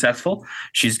fairly successful.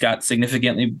 She's got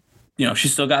significantly,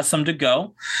 she's still got some to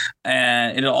go.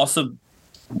 And it'll also,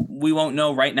 we won't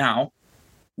know right now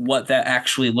what that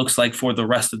actually looks like for the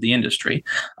rest of the industry.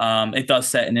 It does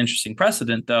set an interesting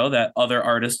precedent, though, that other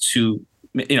artists who,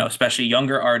 especially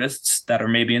younger artists that are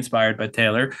maybe inspired by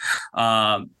Taylor,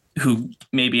 who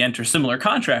maybe enter similar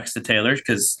contracts to Taylor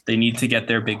because they need to get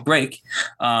their big break,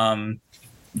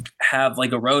 have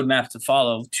like a roadmap to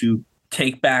follow to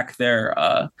take back their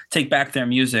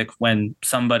music when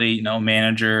somebody,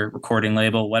 manager, recording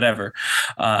label, whatever,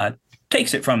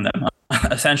 takes it from them.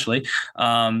 Essentially,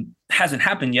 hasn't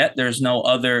happened yet. There's no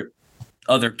other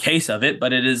case of it,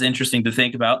 but it is interesting to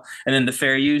think about. And then the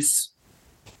fair use,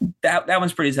 that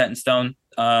one's pretty set in stone.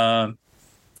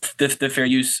 The fair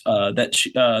use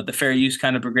the fair use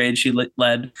kind of brigade she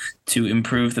led to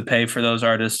improve the pay for those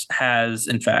artists has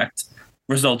in fact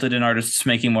resulted in artists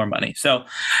making more money. So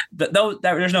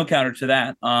there's no counter to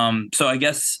that. So I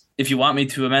guess if you want me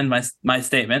to amend my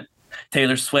statement,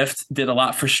 Taylor Swift did a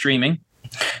lot for streaming.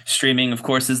 Streaming, of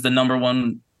course, is the number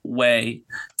one way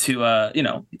to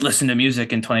listen to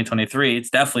music in 2023. It's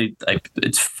definitely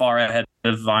it's far ahead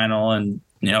of vinyl and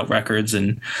records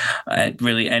and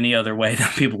really any other way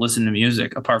that people listen to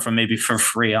music, apart from maybe for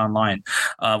free online,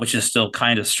 which is still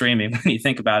kind of streaming when you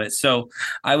think about it. So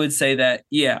I would say that,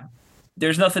 yeah,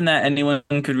 there's nothing that anyone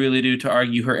could really do to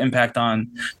argue her impact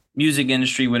on music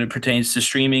industry when it pertains to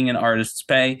streaming and artists'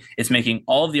 pay. It's making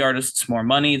all of the artists more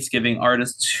money. It's giving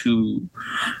artists who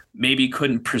maybe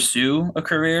couldn't pursue a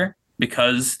career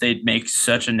because they'd make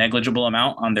such a negligible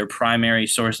amount on their primary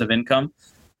source of income.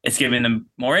 It's giving them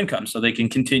more income so they can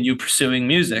continue pursuing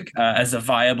music as a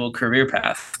viable career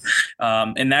path.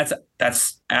 And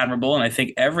that's admirable. And I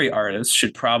think every artist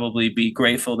should probably be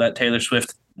grateful that Taylor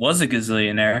Swift was a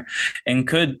gazillionaire and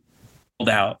could hold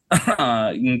out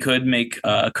and could make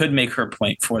her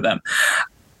point for them.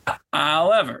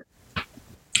 However,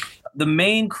 the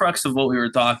main crux of what we were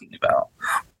talking about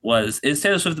is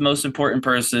Taylor Swift the most important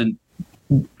person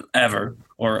ever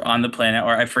or on the planet,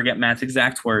 or I forget Matt's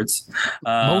exact words.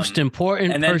 Most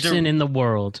important person in the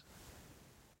world.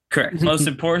 Correct. Most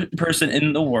important person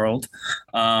in the world.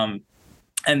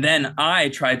 And then I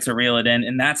tried to reel it in,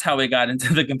 and that's how we got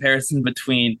into the comparison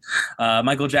between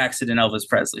Michael Jackson and Elvis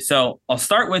Presley. So I'll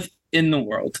start with in the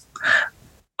world.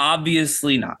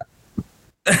 Obviously not.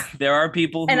 There are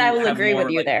people who and I will have agree more,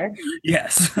 with you there.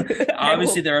 Yes.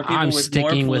 Obviously, there are people with more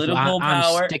political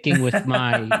power. I'm sticking with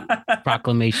my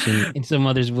proclamation, and some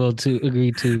others will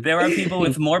agree too. There are people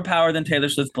with more power than Taylor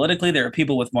Swift politically. There are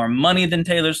people with more money than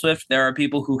Taylor Swift. There are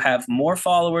people who have more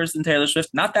followers than Taylor Swift.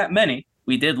 Not that many.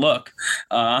 We did look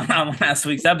on last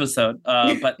week's episode,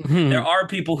 but there are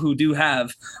people who do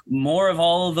have more of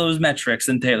all of those metrics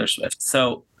than Taylor Swift.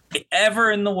 So ever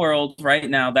in the world right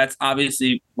now, that's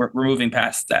obviously we're moving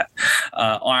past that,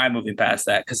 or I'm moving past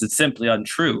that because it's simply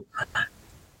untrue.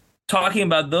 Talking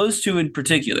about those two in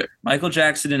particular, Michael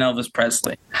Jackson and Elvis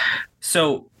Presley.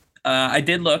 So I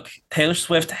did look. Taylor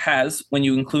Swift has, when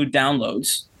you include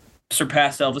downloads,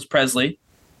 surpassed Elvis Presley.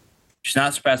 She's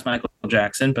not surpassed Michael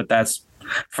Jackson, but that's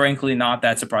frankly not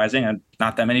that surprising, and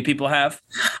not that many people have.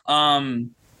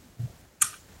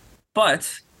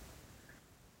 But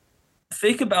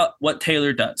think about what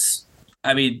Taylor does.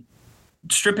 I mean,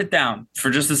 strip it down for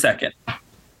just a second.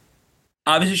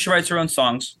 Obviously, she writes her own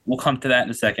songs. We'll come to that in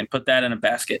a second. Put that in a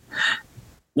basket.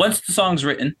 Once the song's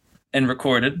written and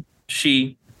recorded,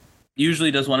 she usually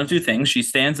does one of two things. She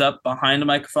stands up behind a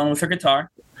microphone with her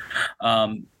guitar,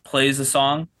 plays a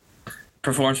song,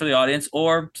 performs for the audience,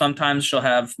 or sometimes she'll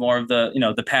have more of the,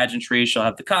 the pageantry. She'll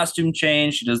have the costume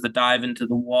change. She does the dive into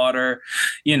the water.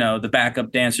 The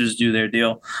backup dancers do their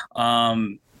deal.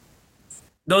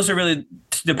 Those are really,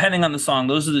 depending on the song,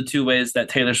 those are the two ways that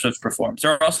Taylor Swift performs.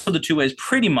 There are also the two ways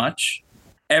pretty much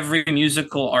every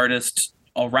musical artist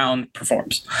around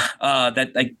performs.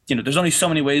 There's only so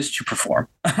many ways to perform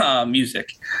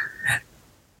music.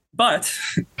 But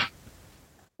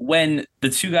when the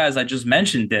two guys I just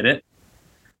mentioned did it,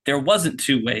 there wasn't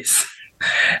two ways.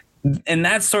 And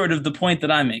that's sort of the point that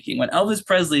I'm making. When Elvis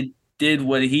Presley did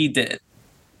what he did,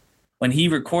 when he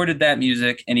recorded that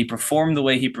music and he performed the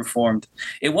way he performed,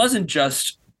 it wasn't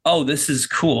just, oh, this is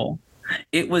cool.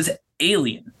 It was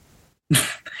alien.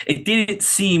 It didn't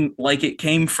seem like it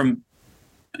came from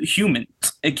humans.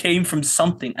 It came from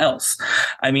something else.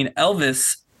 I mean,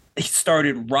 Elvis, he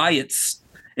started riots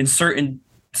in certain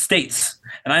states.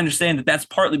 And I understand that that's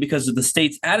partly because of the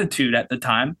state's attitude at the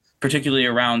time, particularly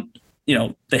around,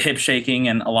 the hip shaking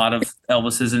and a lot of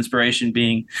Elvis's inspiration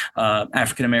being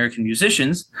African-American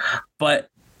musicians, but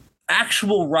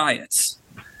actual riots,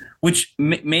 which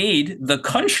made the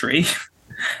country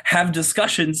have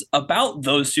discussions about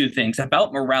those two things,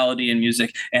 about morality in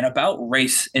music and about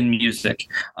race in music.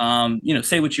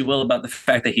 Say what you will about the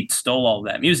fact that he stole all of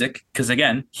that music, because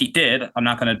again, he did. I'm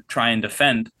not going to try and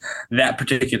defend that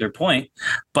particular point,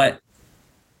 but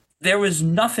there was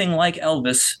nothing like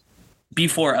Elvis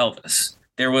before Elvis.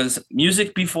 There was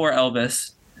music before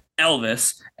Elvis,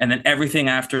 and then everything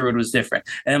afterward was different.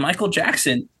 And then Michael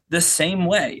Jackson, the same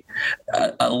way.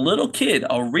 A little kid,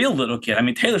 a real little kid. I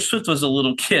mean, Taylor Swift was a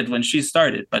little kid when she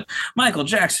started, but Michael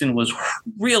Jackson was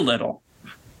real little.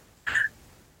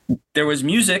 There was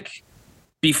music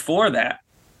before that.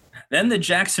 Then the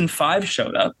Jackson 5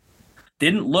 showed up.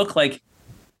 Didn't look like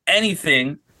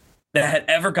anything that had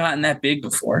ever gotten that big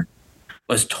before.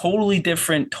 Was totally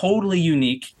different, totally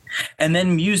unique. And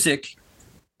then music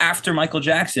after Michael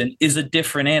Jackson is a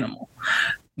different animal.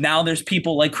 Now there's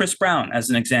people like Chris Brown, as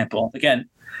an example. Again,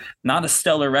 not a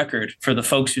stellar record for the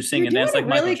folks who sing and dance like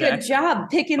Michael Jackson. You're doing a really good job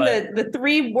picking the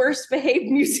three worst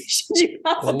behaved musicians you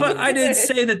possibly But I didn't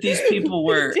say that these people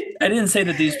were. I didn't say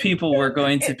that these people were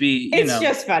going to be. It's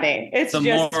just funny. It's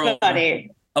just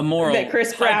funny. A moral that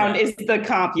Chris Brown is the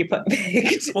comp you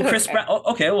picked. Well, Chris Brown.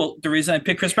 Okay. Well, the reason I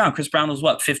picked Chris Brown was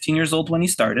what, 15 years old when he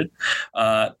started.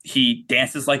 He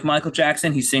dances like Michael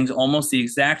Jackson. He sings almost the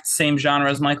exact same genre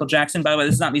as Michael Jackson. By the way,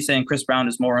 this is not me saying Chris Brown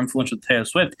is more influential than Taylor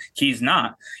Swift. He's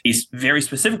not. He's very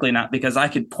specifically not, because I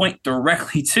could point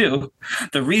directly to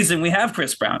the reason we have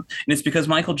Chris Brown, and it's because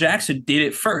Michael Jackson did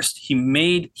it first. He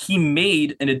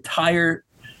made an entire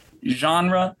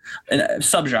genre, and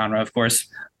subgenre, of course,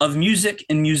 of music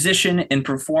and musician and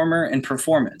performer and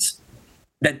performance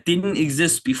that didn't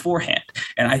exist beforehand.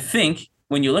 And I think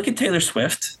when you look at Taylor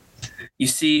Swift, you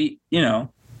see, the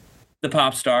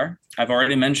pop star. I've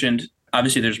already mentioned,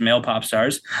 obviously there's male pop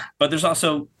stars, but there's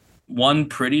also one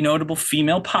pretty notable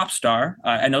female pop star.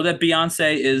 I know that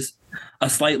Beyonce is a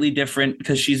slightly different,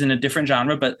 because she's in a different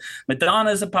genre, but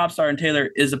Madonna is a pop star and Taylor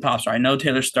is a pop star. I know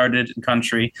Taylor started in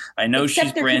country. I know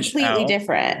she's branched out. They're completely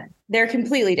different. They're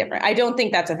completely different. I don't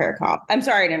think that's a fair comp. I'm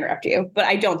sorry to interrupt you, but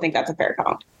I don't think that's a fair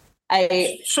comp.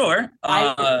 Sure.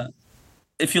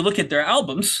 If you look at their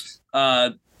albums,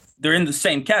 they're in the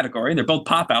same category. They're both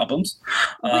pop albums.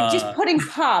 But just putting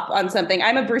pop on something.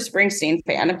 I'm a Bruce Springsteen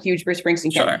fan. I'm a huge Bruce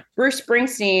Springsteen fan. Sure. Bruce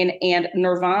Springsteen and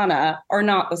Nirvana are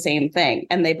not the same thing,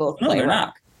 and they both play rock.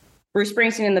 Not. Bruce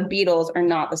Springsteen and the Beatles are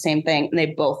not the same thing, and they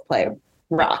both play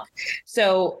rock.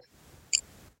 So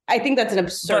I think that's an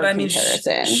absurd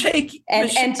comparison. Shake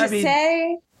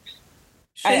It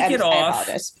Off.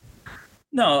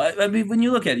 No, I mean, when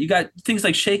you look at it, you got things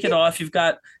like Shake It Off. You've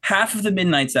got half of the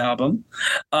Midnight's album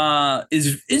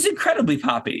is incredibly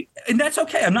poppy. And that's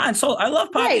okay. I'm not insulted. I love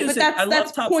pop music. But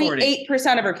that's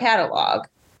 0.8% of her catalog.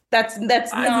 That's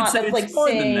not like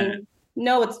saying,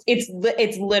 no,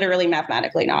 it's literally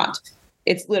mathematically not.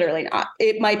 It's literally not.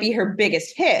 It might be her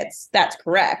biggest hits. That's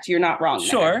correct. You're not wrong.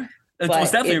 Sure.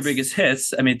 It's definitely her biggest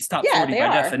hits. I mean, it's top 40 by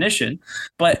definition.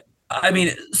 But I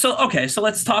mean, so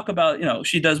let's talk about,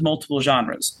 she does multiple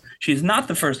genres. She's not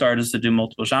the first artist to do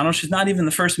multiple genres. She's not even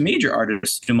the first major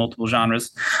artist to do multiple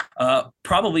genres.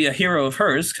 Probably a hero of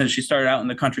hers, because she started out in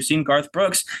the country scene, Garth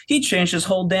Brooks. He changed his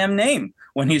whole damn name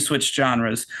when he switched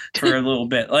genres for a little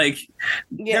bit. Like,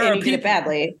 and he did it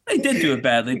badly. He did do it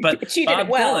badly, but she did it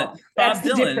well. Bob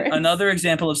Dylan, another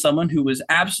example of someone who was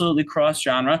absolutely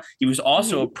cross-genre. He was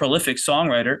also a prolific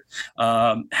songwriter.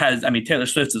 Taylor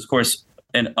Swift is, of course,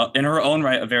 in her own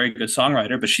right, a very good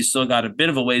songwriter, but she's still got a bit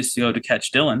of a ways to go to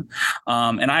catch Dylan.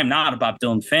 And I'm not a Bob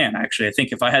Dylan fan, actually. I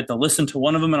think if I had to listen to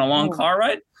one of them in a long car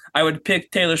ride, I would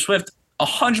pick Taylor Swift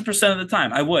 100% of the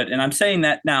time. I would. And I'm saying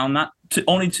that now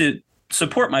only to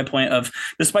support my point of,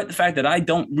 despite the fact that I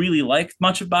don't really like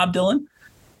much of Bob Dylan,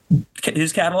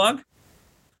 his catalog,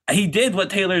 he did what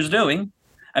Taylor's doing.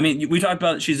 I mean, we talked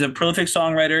about she's a prolific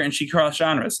songwriter and she crossed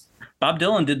genres. Bob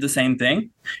Dylan did the same thing.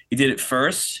 He did it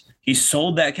first. He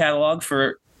sold that catalog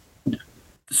for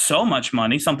so much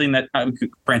money, something that,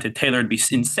 granted, Taylor would be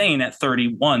insane at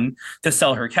 31 to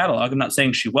sell her catalog. I'm not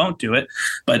saying she won't do it,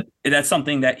 but that's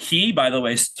something that he, by the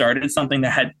way, started, something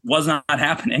that was not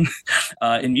happening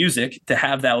in music, to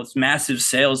have those massive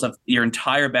sales of your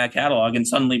entire back catalog. And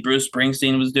suddenly Bruce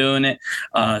Springsteen was doing it.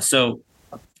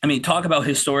 I mean, talk about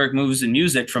historic moves in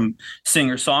music from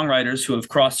singer-songwriters who have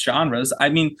crossed genres. I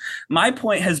mean, my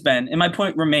point has been, and my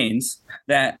point remains,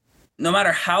 that no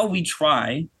matter how we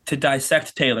try to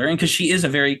dissect Taylor, and because she is a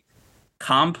very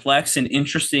complex and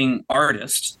interesting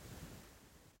artist,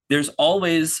 there's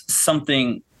always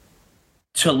something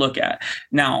to look at.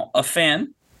 Now, a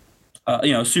fan,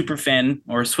 super fan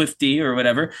or Swiftie or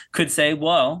whatever, could say,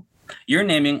 well, you're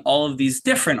naming all of these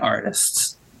different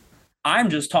artists.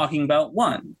 I'm just talking about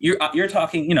one. You're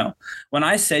talking, when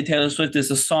I say Taylor Swift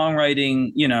is a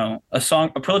songwriting,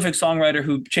 a prolific songwriter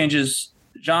who changes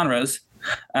genres,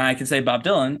 and I can say Bob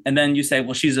Dylan, and then you say,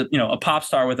 well, she's a pop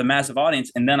star with a massive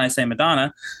audience, and then I say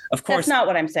Madonna. Of course, that's not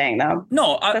what I'm saying, though.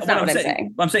 No, that's not what I'm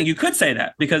saying. I'm saying you could say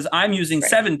that, because I'm using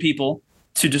 7 people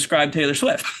to describe Taylor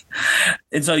Swift,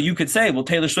 and so you could say, well,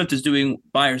 Taylor Swift is doing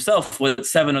by herself what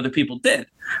 7 other people did,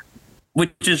 which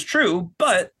is true,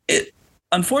 but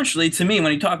unfortunately, to me,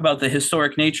 when you talk about the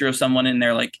historic nature of someone and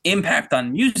their impact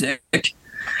on music,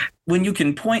 when you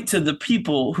can point to the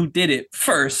people who did it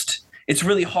first, it's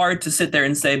really hard to sit there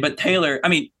and say, but Taylor, I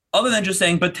mean, other than just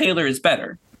saying, but Taylor is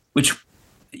better, which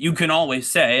you can always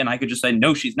say, and I could just say,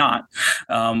 no, she's not,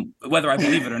 whether I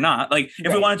believe it or not.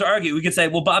 If we wanted to argue, we could say,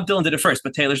 well, Bob Dylan did it first,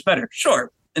 but Taylor's better.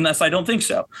 Sure. Unless I don't think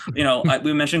so.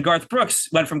 We mentioned Garth Brooks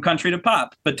went from country to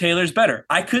pop, but Taylor's better.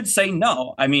 I could say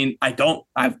no. I mean,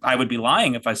 I would be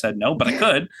lying if I said no, but I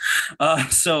could.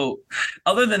 So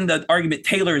other than the argument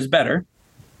Taylor is better,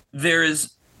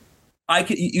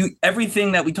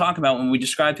 everything that we talk about when we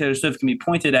describe Taylor Swift can be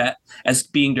pointed at as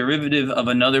being derivative of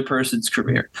another person's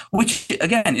career, which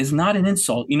again is not an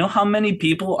insult. You know how many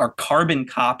people are carbon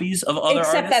copies of other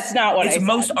artists? Except that's not what I said. It's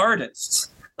most artists.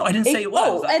 No, I didn't say it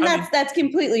was. Oh, and that's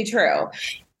completely true.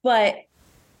 But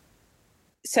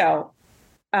so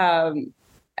I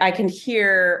can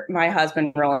hear my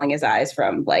husband rolling his eyes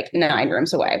from 9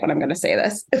 rooms away when I'm going to say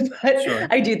this, but sure.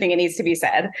 I do think it needs to be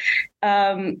said.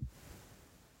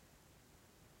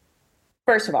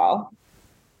 First of all,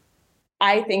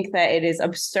 I think that it is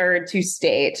absurd to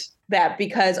state that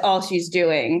because all she's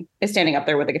doing is standing up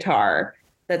there with a guitar,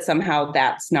 that somehow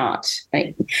that's not.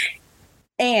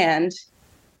 And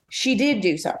she did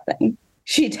do something.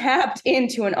 She tapped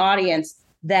into an audience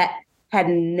that had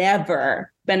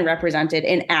never been represented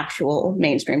in actual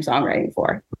mainstream songwriting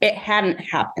before. It hadn't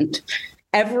happened.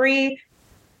 every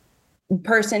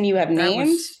person you have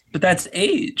named. But that's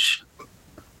age.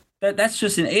 That's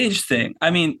just an age thing.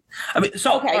 I mean,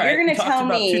 so okay, you're going to tell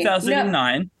me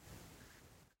 2009.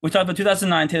 We talked about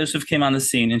 2009. Taylor Swift came on the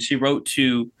scene, and she wrote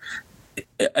to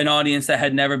an audience that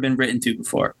had never been written to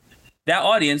before. That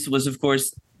audience was, of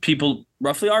course, people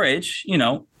roughly our age,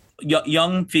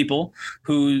 young people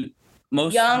who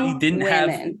mostly didn't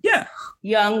have. Yeah.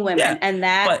 Young women. And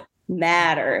that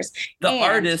matters. The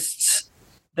artists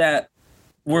that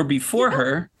were before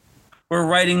her were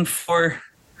writing for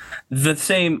the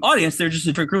same audience. They're just a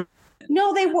different group.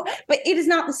 No, they were, but it is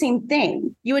not the same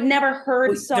thing. You had never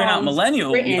heard songs. They're not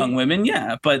millennial young women,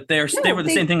 but they were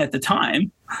the same thing at the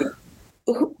time.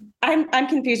 I'm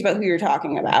confused about who you're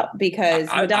talking about because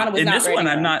Madonna was not writing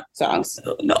her songs.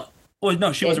 No. Well,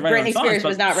 no, she wasn't writing Britney songs. Britney Spears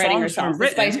was not writing her songs. The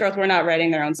Spice Girls were not writing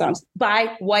their own songs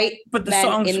by white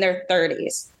men in their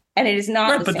 30s. And it is not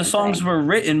right, but the songs were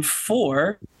written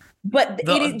for do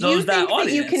you think that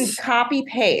you can copy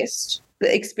paste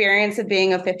the experience of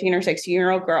being a 15 or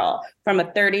 16-year-old girl from a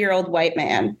 30-year-old white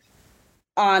man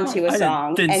onto a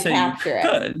song and capture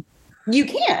it? You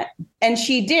can't. And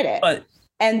she did it.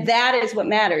 And that is what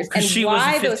matters. And she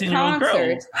why was a 15-year-old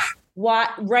concerts,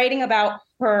 writing about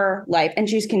her life, and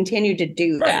she's continued to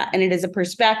do that. And it is a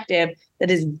perspective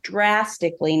that is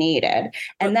drastically needed.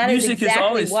 And that is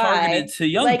exactly music is always targeted to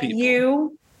young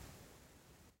people.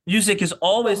 Music is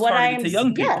always targeted to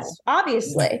young people. Yes,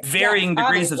 obviously. Varying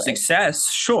degrees of success,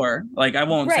 sure. Like I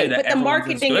won't say that. But the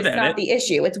marketing is not the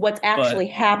issue. It's what's actually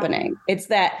happening. It's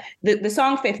that the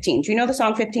song 15. Do you know the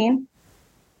song 15?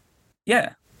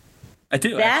 Yeah, I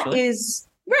do. That is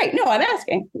right. No, I'm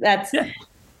asking.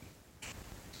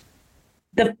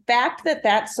 The fact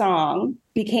that song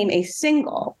became a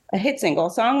single, a hit single,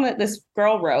 a song that this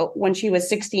girl wrote when she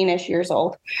was 16-ish years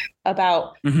old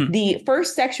about the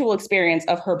first sexual experience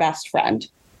of her best friend,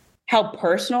 how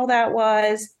personal that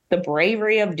was, the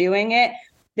bravery of doing it.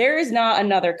 There is not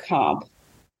another comp.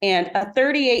 And a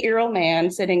 38-year-old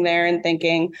man sitting there and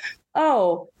thinking,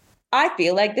 oh, I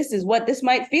feel like this is what this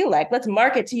might feel like. Let's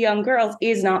market to young girls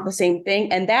is not the same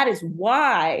thing. And that is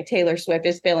why Taylor Swift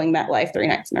is filling MetLife 3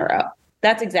 nights in a row.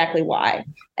 That's exactly why.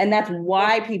 And that's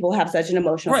why people have such an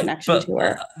emotional connection to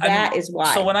her. That is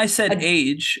why. So when I said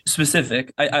age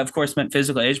specific, I of course meant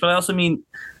physical age, but I also mean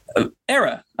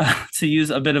era, to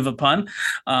use a bit of a pun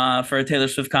for a Taylor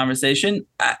Swift conversation.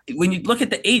 When you look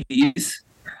at the 80s,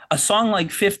 a song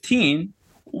like 15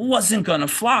 wasn't going to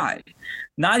fly.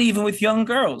 Not even with young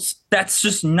girls. That's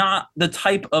just not the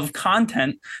type of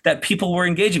content that people were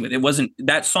engaging with. It wasn't,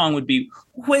 that song would be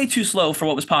way too slow for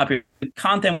what was popular.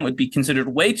 Content would be considered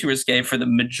way too risque for the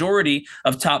majority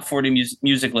of top 40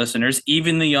 music listeners,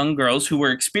 even the young girls who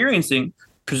were experiencing,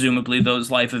 presumably, those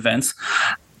life events.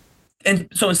 And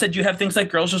so instead you have things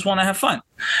like Girls Just Want to Have Fun.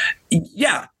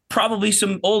 Yeah. Probably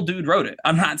some old dude wrote it.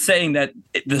 I'm not saying that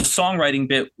the songwriting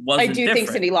bit wasn't different.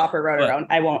 Think Cyndi Lauper wrote her own.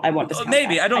 I won't discount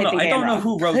maybe that. I don't know. I don't know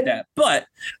who wrote that. But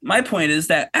my point is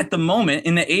that at the moment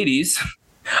in the 80s,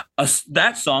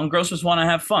 that song "Girls Just Want to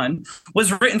Have Fun"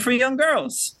 was written for young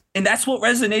girls, and that's what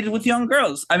resonated with young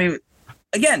girls. I mean,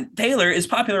 again, Taylor is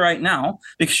popular right now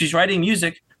because she's writing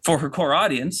music for her core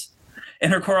audience,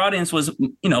 and her core audience was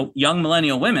young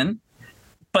millennial women.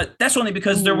 But that's only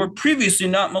because there were previously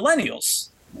not millennials.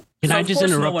 Can I just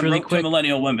interrupt really quick?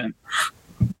 Millennial women.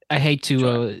 I hate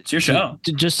to. It's your show.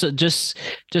 Just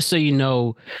so you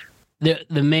know, the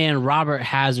man Robert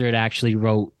Hazard actually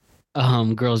wrote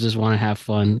 "Girls Just Want to Have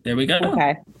Fun." There we go.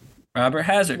 Okay. Robert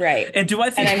Hazard. Right. And do I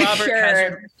think Robert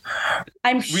Hazard?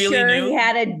 I'm sure he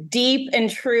had a deep and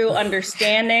true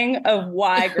understanding of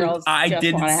why girls. I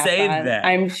didn't say that.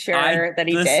 I'm sure that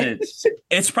he did.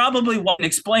 It's probably won't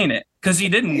explain it because he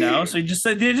didn't know. So he just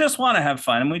said they just want to have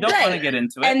fun, and we don't want to get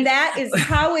into it. And that is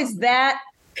how is that?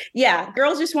 Yeah,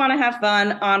 Girls Just Want to Have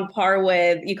Fun on par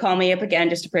with You Call Me Up Again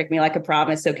Just to Prick Me Like a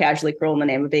Promise, So Casually Cruel in the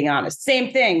Name of Being Honest.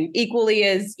 Same thing, equally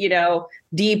as,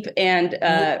 deep and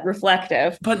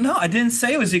reflective. But no, I didn't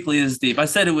say it was equally as deep. I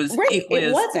said it was equally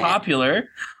as popular.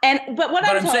 But what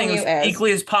I'm telling you is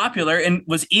equally as popular and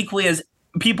was equally as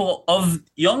people of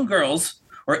young girls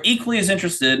are equally as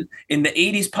interested in the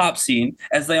 80s pop scene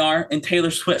as they are in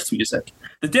Taylor Swift's music.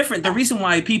 The reason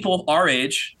why people our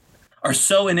age are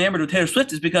so enamored with Taylor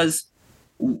Swift is because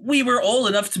we were old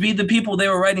enough to be the people they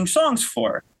were writing songs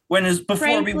for we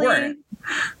weren't.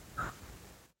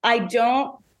 I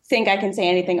don't think I can say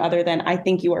anything other than I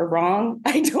think you are wrong.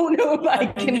 I don't know if I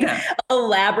can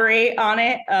elaborate on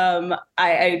it.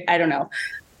 I don't know.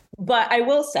 But I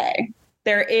will say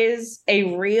there is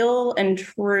a real and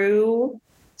true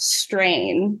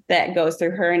strain that goes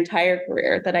through her entire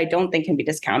career that I don't think can be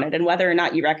discounted. And whether or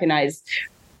not you recognize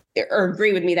or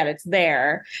agree with me that it's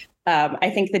there,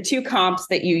 I think the two comps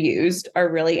that you used are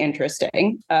really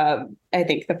interesting. I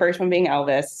think the first one being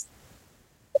Elvis.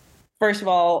 First of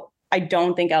all, I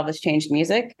don't think Elvis changed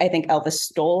music. I think Elvis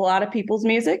stole a lot of people's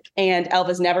music, and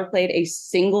Elvis never played a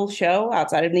single show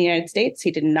outside of the United States. He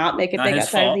did not make it big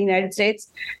outside of the United States.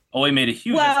 Oh, he made a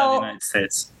huge outside of the United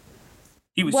States.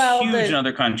 He was huge in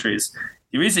other countries.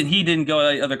 The reason he didn't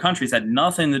go to other countries had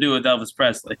nothing to do with Elvis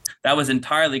Presley. That was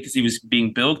entirely because he was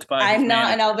being bilked by. I'm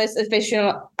not an Elvis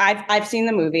aficionado. I've seen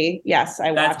the movie. Yes,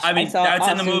 I watched. I mean, that's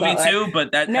in the movie too,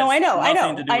 but that no, I know.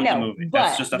 To do with the movie. But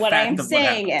that's just a what fact I'm of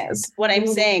saying what I'm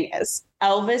saying is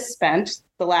Elvis spent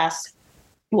the last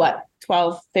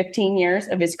 12, 15 years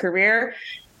of his career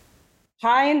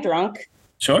high and drunk.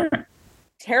 Sure.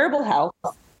 Terrible health.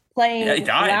 Playing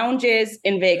lounges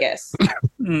in Vegas.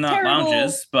 Not terrible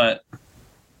lounges, but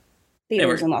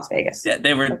theaters in Las Vegas. Yeah,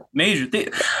 they were major.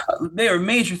 They were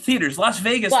major theaters. Las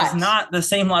Vegas was not the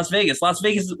same Las Vegas. Las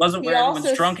Vegas wasn't where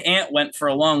everyone's drunk aunt went for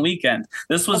a long weekend.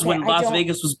 This was when Las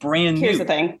Vegas was brand new. Here's the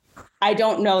thing. I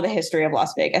don't know the history of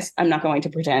Las Vegas. I'm not going to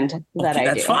pretend that I do.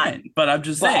 That's fine. But I'm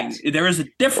just saying there is a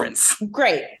difference.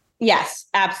 Great. Yes,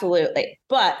 absolutely.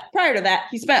 But prior to that,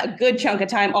 he spent a good chunk of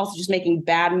time also just making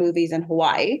bad movies in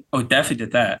Hawaii. Oh, definitely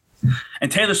did that.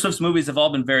 And Taylor Swift's movies have all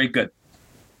been very good.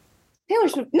 Taylor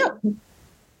Swift, no.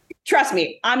 Trust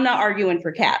me, I'm not arguing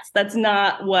for Cats. That's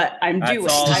not what I'm doing.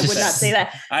 I would not say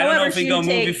that. I don't know if we go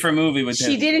movie for movie with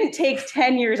She didn't take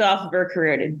 10 years off of her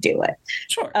career to do it.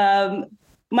 Sure.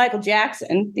 Michael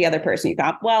Jackson, the other person you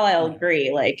got, well, I'll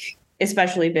agree,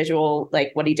 especially visual,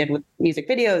 what he did with music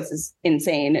videos is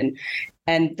insane.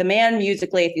 And the man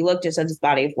musically, if you look just at his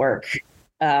body of work,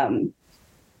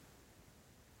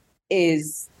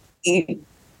 is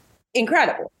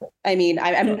incredible. I mean,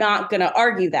 I'm not going to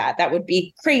argue that. That would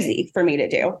be crazy for me to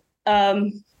do.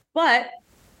 But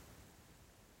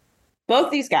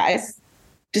both these guys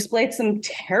displayed some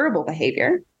terrible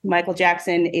behavior. Michael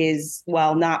Jackson is,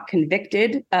 while not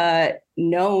convicted,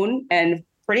 known and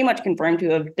pretty much confirmed to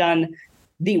have done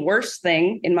the worst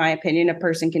thing, in my opinion, a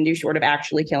person can do short of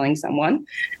actually killing someone.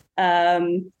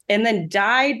 And then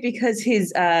died because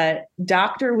his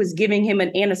doctor was giving him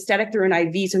an anesthetic through an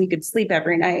IV so he could sleep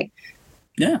every night.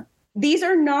 Yeah. These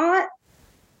are not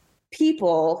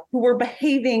people who were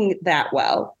behaving that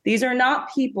well. These are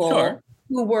not people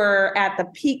who were at the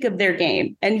peak of their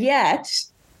game. And yet,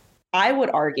 I would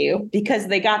argue, because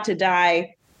they got to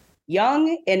die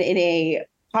young and in a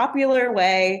popular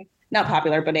way, not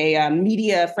popular, but a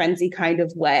media frenzy kind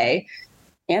of way,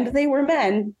 and they were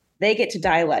men, they get to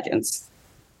die legends.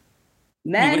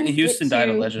 Whitney Houston died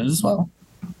a legend as well.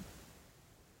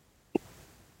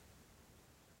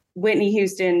 Whitney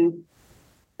Houston,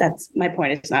 that's my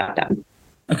point. It's not done.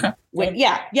 Okay.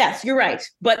 Yes, you're right.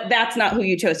 But that's not who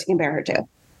you chose to compare her to,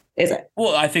 is it?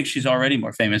 Well, I think she's already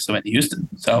more famous than Whitney Houston.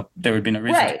 So there would be no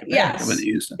reason to compare her to Whitney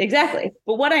Houston. Exactly.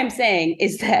 But what I'm saying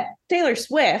is that Taylor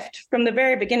Swift, from the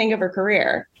very beginning of her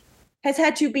career, has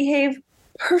had to behave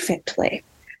perfectly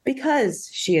because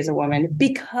she is a woman,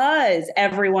 because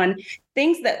everyone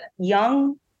thinks that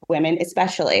young women,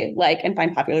 especially, and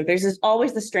find popular, there's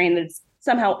always the strain that it's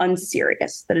somehow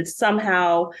unserious, that it's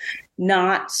somehow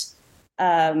not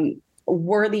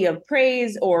worthy of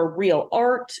praise or real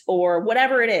art or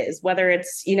whatever it is, whether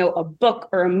it's, a book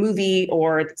or a movie,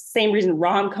 or the same reason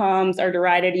rom-coms are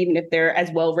derided, even if they're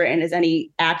as well written as any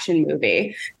action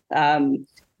movie, that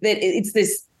it's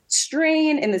this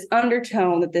strain and this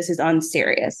undertone that this is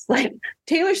unserious.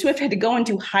 Taylor Swift had to go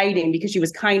into hiding because she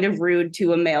was kind of rude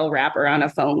to a male rapper on a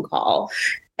phone call.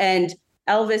 And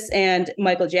Elvis and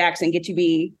Michael Jackson get to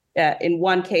be, in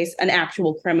one case, an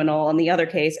actual criminal, in the other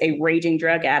case, a raging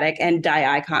drug addict, and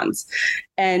die icons.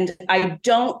 And I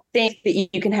don't think that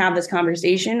you can have this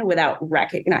conversation without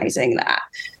recognizing that.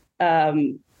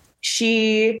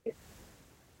 She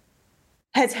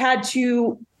has had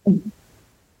to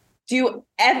do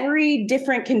every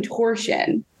different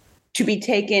contortion to be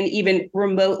taken even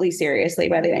remotely seriously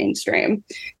by the mainstream.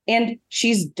 And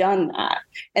she's done that.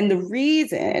 And the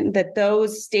reason that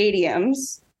those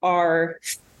stadiums are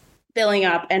filling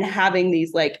up and having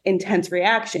these intense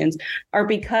reactions are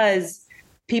because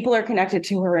people are connected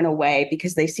to her in a way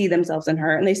because they see themselves in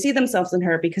her, and they see themselves in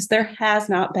her because there has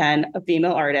not been a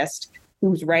female artist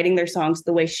who's writing their songs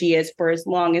the way she is for as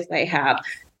long as they have.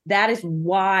 That is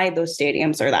why those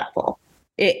stadiums are that full.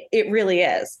 It really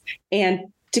is. And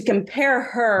to compare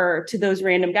her to those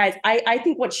random guys, I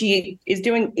think what she is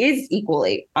doing is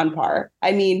equally on par.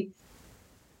 I mean,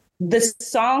 the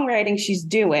songwriting she's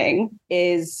doing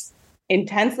is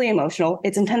intensely emotional,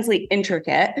 it's intensely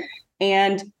intricate,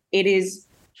 and it is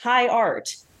high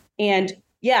art. And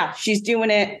yeah, she's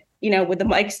doing it, with a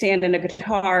mic stand and a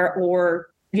guitar, or,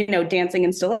 dancing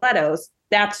in stilettos.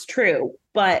 That's true.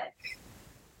 But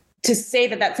to say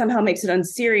that somehow makes it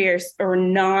unserious or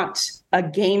not a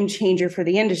game changer for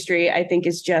the industry, I think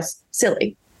is just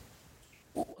silly.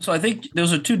 So I think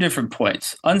those are two different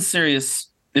points. Unserious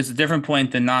is a different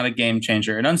point than not a game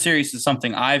changer. And unserious is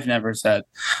something I've never said.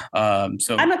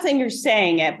 So I'm not saying you're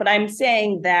saying it, but I'm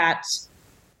saying that.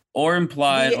 Or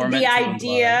implied or meant the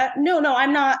idea. No,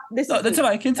 I'm not. This is that's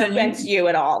why I continue against you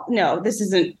at all. No, this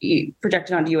isn't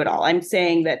projected onto you at all. I'm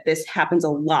saying that this happens a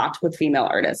lot with female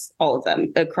artists, all of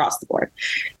them across the board.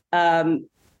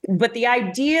 But the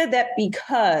idea that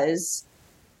because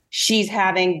she's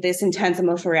having this intense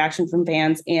emotional reaction from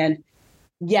fans, and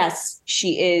yes,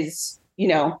 she is,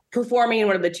 performing in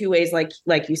one of the two ways, like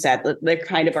you said, there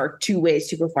kind of are two ways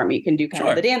to perform. You can do kind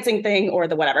of the dancing thing or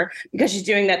the whatever, because she's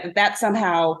doing that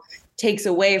somehow takes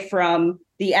away from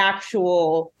the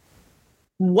actual,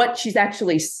 what she's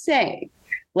actually saying.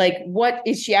 Like, what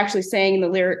is she actually saying in the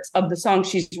lyrics of the song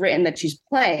she's written that she's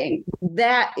playing?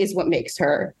 That is what makes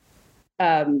her.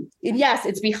 Yes,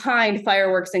 it's behind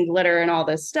fireworks and glitter and all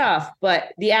this stuff,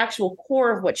 but the actual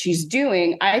core of what she's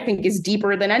doing, I think, is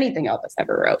deeper than anything Elvis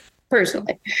ever wrote,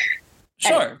 personally.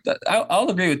 Sure.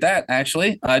 I'll agree with that,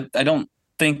 actually. I don't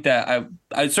think that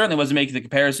I certainly wasn't making the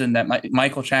comparison that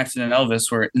Michael Jackson and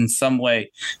Elvis were in some way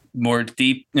more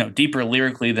deeper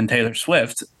lyrically than Taylor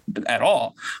Swift at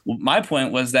all. My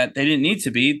point was that they didn't need to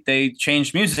be. They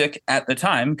changed music at the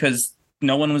time because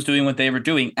no one was doing what they were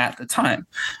doing at the time.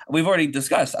 We've already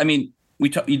discussed. I mean,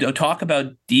 you talk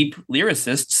about deep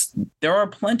lyricists. There are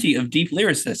plenty of deep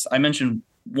lyricists. I mentioned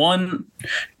one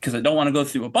because I don't want to go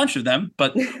through a bunch of them,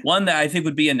 but one that I think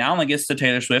would be analogous to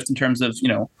Taylor Swift in terms of,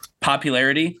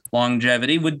 popularity,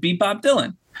 longevity would be Bob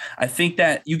Dylan. I think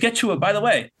that you get to by the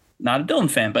way, not a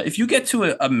Dylan fan, but if you get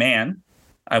to a man,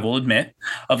 I will admit,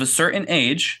 of a certain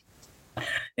age,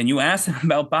 and you ask them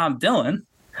about Bob Dylan,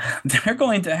 they're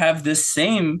going to have this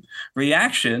same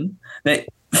reaction that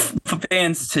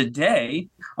fans today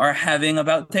are having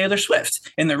about Taylor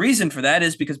Swift. And the reason for that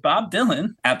is because Bob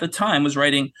Dylan at the time was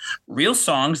writing real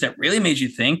songs that really made you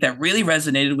think, that really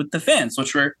resonated with the fans,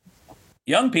 which were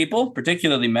young people,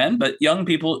 particularly men, but young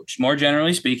people, more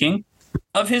generally speaking,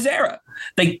 of his era.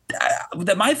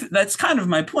 That's kind of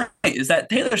my point, is that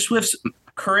Taylor Swift's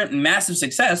current massive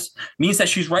success means that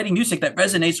she's writing music that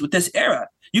resonates with this era.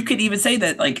 You could even say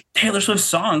that Taylor Swift's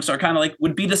songs are kind of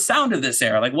would be the sound of this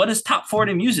era. What is top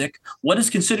 40 music? What is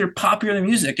considered popular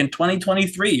music in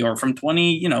 2023 or from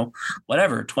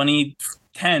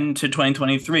 2010 to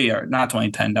 2023, or not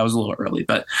 2010? That was a little early,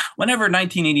 but whenever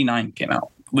 1989 came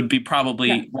out would be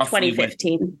probably roughly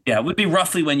 2015. Would be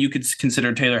roughly when you could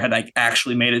consider Taylor had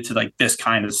actually made it to this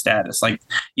kind of status.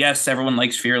 Yes, everyone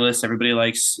likes Fearless. Everybody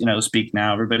likes, Speak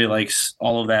Now. Everybody likes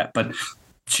all of that, but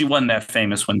she wasn't that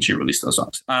famous when she released those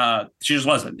songs. She just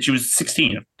wasn't. She was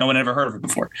 16. No one ever heard of her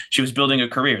before. She was building a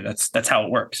career. That's how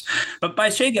it works. But by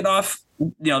Shake It Off,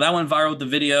 that went viral with the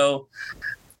video.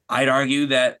 I'd argue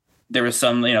that there was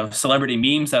some, celebrity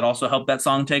memes that also helped that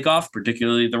song take off,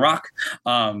 particularly The Rock.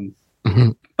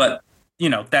 But,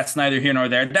 that's neither here nor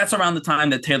there. That's around the time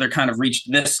that Taylor kind of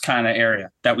reached this kind of area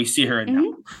that we see her in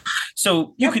now.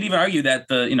 So you could even argue that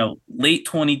the, late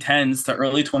 2010s to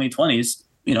early 2020s,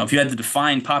 if you had to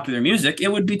define popular music,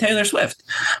 it would be Taylor Swift.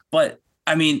 But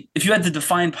I mean, if you had to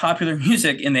define popular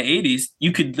music in the 80s,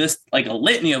 you could list a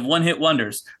litany of one-hit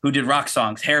wonders who did rock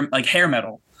songs, hair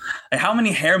metal. How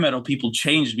many hair metal people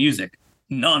changed music?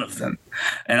 None of them.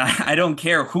 And I don't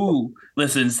care who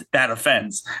listens, that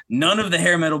offends. None of the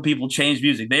hair metal people changed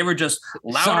music. They were just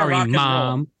louder rock and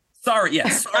roll. Sorry,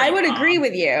 yes. I would agree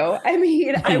with you. I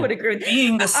mean, I would agree with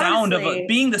being the sound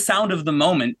of the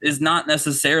moment is not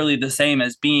necessarily the same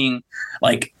as being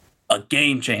a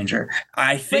game changer.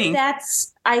 I think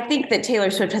that Taylor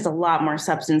Swift has a lot more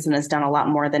substance and has done a lot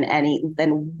more than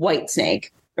Whitesnake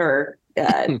or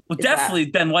definitely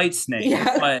than Whitesnake.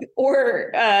 Yeah. But,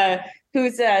 or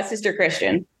who's Sister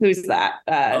Christian? Who's that?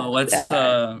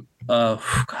 Yeah.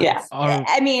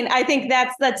 I mean, I think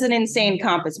that's an insane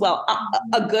comp as well.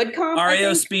 A good comp.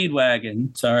 REO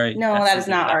Speedwagon. Sorry. No, that is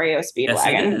not REO Speedwagon. Yes,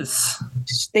 it is.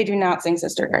 They do not sing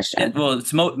Sister Christian. Well,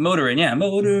 it's Motorin. Yeah,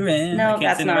 Motorin. No,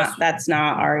 that's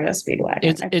not REO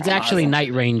Speedwagon. It's actually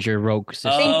Night Ranger Rogue Sister.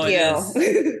 Thank you.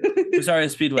 Who's REO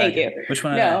Speedwagon? Thank you. Which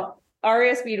one? No,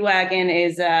 REO Speedwagon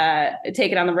is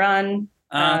Take It on the Run.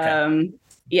 Okay.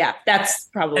 Yeah, that's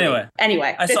probably.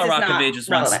 Anyway, I saw Rock of Ages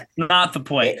once. Not the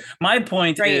point. My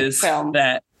point is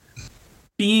that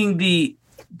being the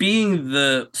being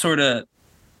the sort of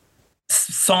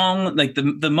song, like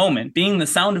the moment, being the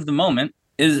sound of the moment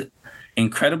is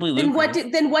incredibly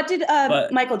lucrative. Then what did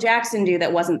Michael Jackson do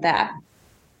that wasn't that?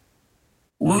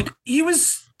 Well, he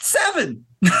was 7.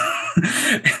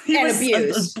 He and was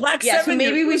abused. A black yeah, 7. So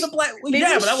maybe we but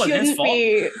that wasn't his fault.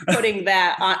 Be putting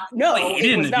that on. No, well, he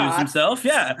didn't abuse himself.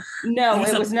 Yeah, no,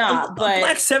 it was not. But a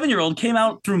black 7-year-old came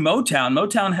out through Motown.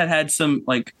 Motown had some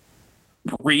like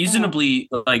reasonably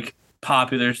like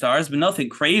popular stars, but nothing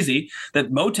crazy.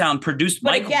 That Motown produced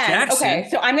Michael Jackson. Okay,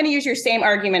 so I'm going to use your same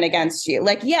argument against you.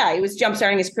 Like, yeah, it was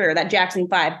jumpstarting his career. That Jackson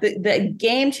 5, the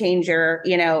game changer,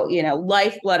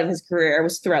 lifeblood of his career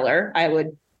was Thriller. I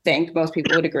would think most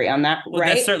people would agree on that, well,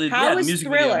 right? That's certainly, How is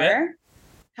Thriller?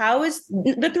 How is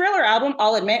the Thriller album?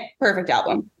 I'll admit, perfect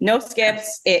album. No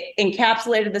skips. It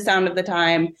encapsulated the sound of the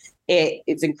time.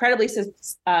 It's incredibly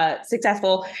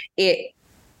successful. It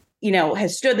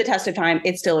has stood the test of time.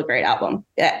 It's still a great album.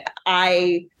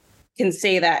 I can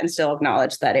say that and still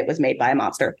acknowledge that it was made by a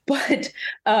monster. But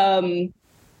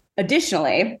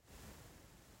additionally,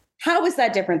 how is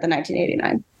that different than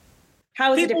 1989?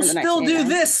 How is it different than 1989? People still do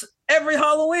this every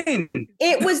Halloween.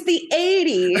 It was the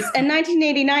 80s, and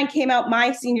 1989 came out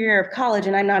my senior year of college,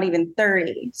 and I'm not even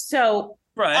 30. So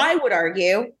right. I would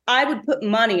argue, I would put good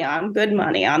money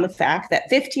on the fact that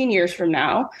 15 years from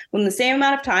now, when the same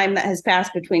amount of time that has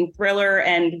passed between Thriller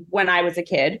and when I was a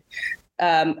kid,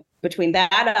 between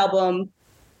that album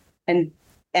and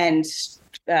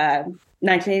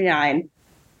 1989,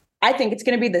 I think it's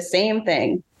going to be the same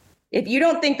thing. If you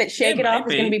don't think that Shake It Off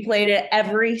is going to be played at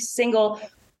every single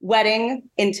wedding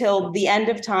until the end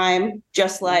of time,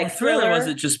 just like Thriller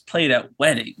wasn't just played at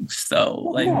weddings, though.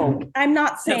 Like, no, I'm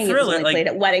not saying Thriller, it was played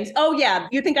at weddings. Oh yeah,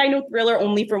 you think I know Thriller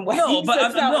only from weddings? No, but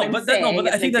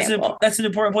I think that's an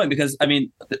important point, because I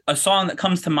mean, a song that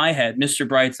comes to my head, Mr.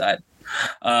 Brightside,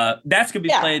 that's gonna be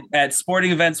played at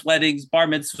sporting events, weddings, bar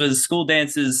mitzvahs, school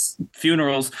dances,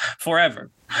 funerals,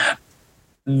 forever.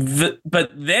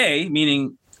 But they,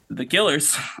 meaning the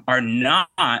Killers, are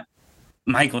not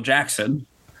Michael Jackson.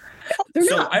 They're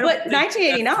not, but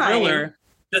 1989.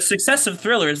 The success of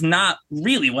Thriller is not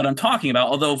really what I'm talking about.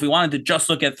 Although if we wanted to just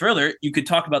look at Thriller, you could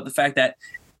talk about the fact that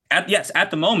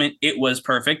at the moment it was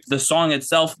perfect. The song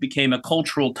itself became a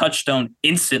cultural touchstone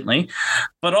instantly,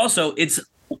 but also it's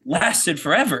lasted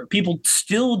forever. People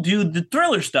still do the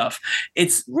Thriller stuff.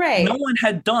 It's right. No one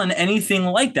had done anything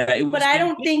like that. But I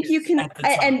don't think you can.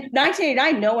 And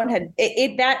 1989, no one had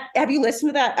that. Have you listened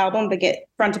to that album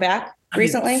front to back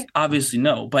recently? Obviously,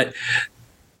 no. But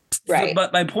right.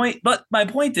 But my point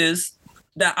is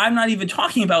that I'm not even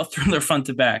talking about Thriller front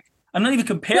to back. I'm not even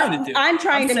comparing the two. I'm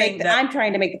trying to make the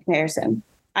comparison.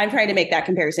 I'm trying to make that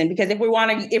comparison because if we want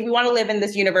to live in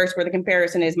this universe where the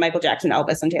comparison is Michael Jackson,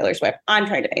 Elvis, and Taylor Swift, I'm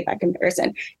trying to make that comparison.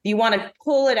 If you want to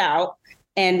pull it out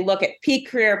and look at peak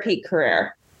career,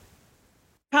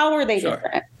 how are they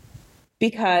different?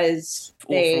 Because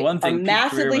they are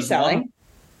massively selling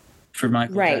for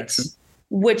Michael Jackson,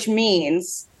 which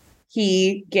means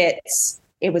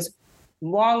it was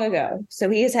long ago. So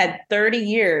he has had 30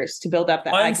 years to build up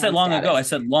that. I didn't say long ago. I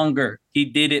said longer. He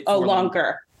did it.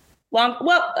 Longer.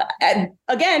 Well,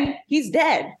 again, he's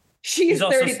dead. She's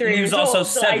 33 He was also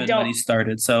 7 when he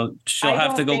started, so she'll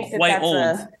have to go quite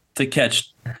old to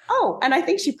catch. Oh, and I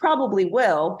think she probably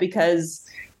will because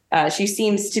she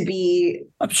seems to be.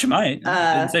 She might.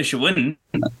 I didn't say she wouldn't.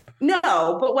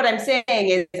 No, but what I'm saying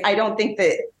is, I don't think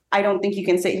you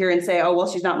can sit here and say, oh,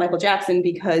 well, she's not Michael Jackson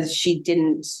because she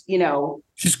didn't,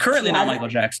 She's currently not Michael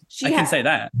Jackson. I can say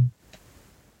that.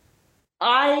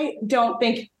 I don't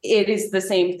think it is the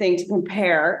same thing to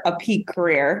compare a peak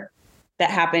career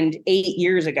that happened 8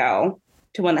 years ago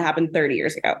to one that happened 30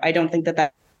 years ago. I don't think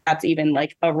that's even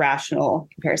like a rational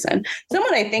comparison.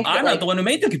 I'm not the one who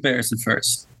made the comparison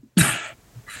first.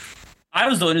 I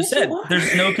was the one who said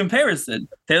there's no comparison.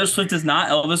 Taylor Swift is not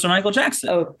Elvis or Michael Jackson.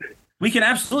 Oh. We can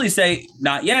absolutely say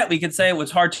not yet. We could say it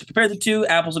was hard to compare the two,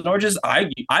 apples and oranges.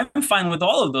 I'm fine with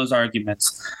all of those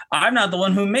arguments. I'm not the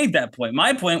one who made that point.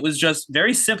 My point was just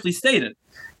very simply stated.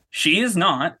 She is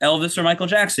not Elvis or Michael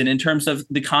Jackson in terms of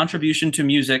the contribution to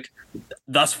music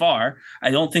thus far.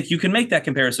 I don't think you can make that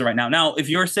comparison right now. Now, if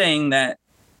you're saying that,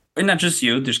 and not just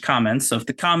you, there's comments. So if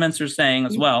the comments are saying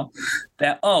as well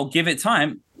that, give it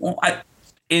time. Well,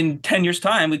 in 10 years'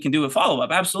 time, we can do a follow-up.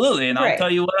 Absolutely. And I'll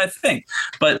tell you what I think.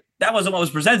 But that wasn't what was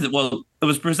presented. Well, it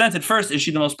was presented first. Is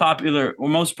she the most popular or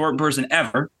most important person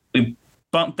ever? We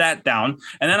bumped that down.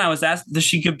 And then I was asked, does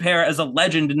she compare as a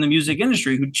legend in the music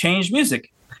industry who changed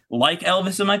music like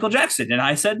Elvis and Michael Jackson? And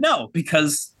I said no,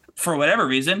 because for whatever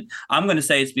reason, I'm going to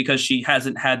say it's because she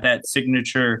hasn't had that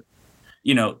signature,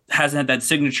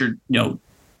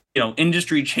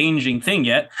 industry changing thing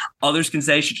yet. Others can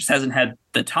say she just hasn't had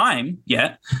the time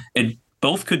yet. It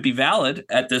both could be valid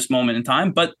at this moment in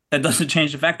time, but that doesn't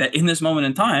change the fact that in this moment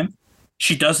in time,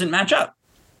 she doesn't match up.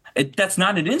 That's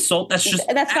not an insult. That's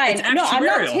fine. No, I'm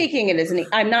not taking it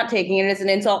as an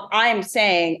insult. I'm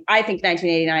saying I think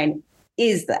 1989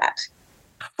 is that.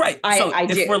 Right. So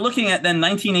if we're looking at then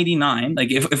 1989, like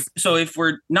if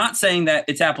we're not saying that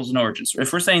it's apples and oranges,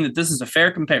 if we're saying that this is a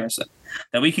fair comparison,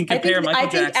 that we can compare Michael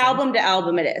Jackson. I think album to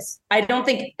album it is. I don't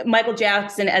think Michael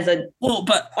Jackson as a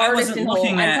artist in whole.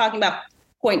 I'm talking about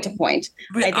point to point.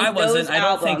 I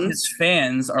don't think his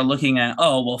fans are looking at,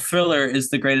 Thriller is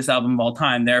the greatest album of all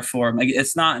time. Therefore,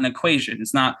 it's not an equation.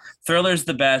 It's not Thriller's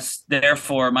the best.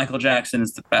 Therefore, Michael Jackson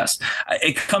is the best.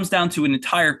 It comes down to an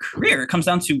entire career. It comes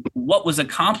down to what was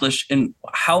accomplished and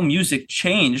how music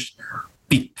changed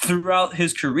throughout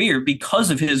his career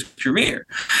because of his career.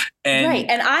 Right.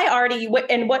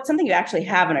 And what's something you actually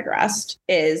haven't addressed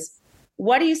is,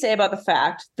 what do you say about the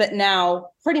fact that now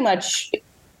pretty much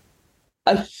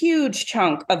a huge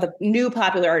chunk of the new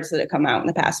popular artists that have come out in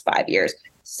the past 5 years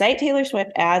cite Taylor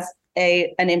Swift as an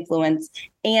influence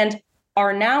and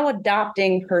are now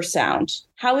adopting her sound?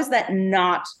 How is that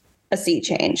not a sea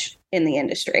change in the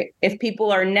industry? If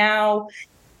people are now,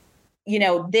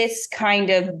 this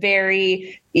kind of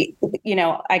very,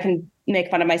 I can make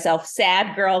fun of myself,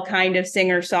 sad girl kind of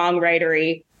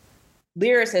singer-songwritery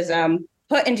lyricism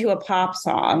put into a pop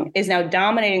song is now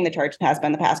dominating the charts, has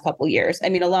been the past couple of years. I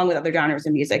mean, along with other genres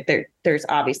of music, there's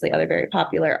obviously other very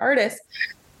popular artists.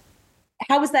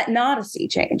 How is that not a sea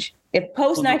change? If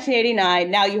post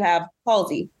 1989, now you have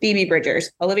Halsey, Phoebe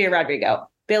Bridgers, Olivia Rodrigo,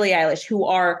 Billie Eilish, who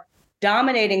are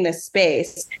dominating this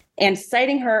space and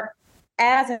citing her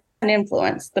as an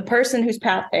influence, the person whose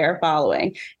path they are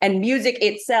following, and music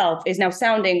itself is now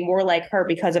sounding more like her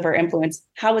because of her influence.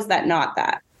 How is that not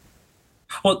that?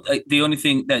 Well, the only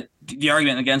thing that the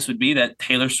argument against would be that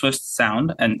Taylor Swift's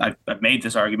sound, and I've made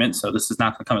this argument, so this is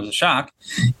not going to come as a shock,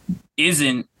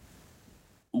 isn't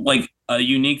like a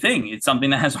unique thing. It's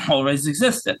something that has always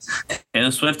existed.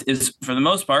 Taylor Swift is, for the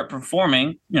most part,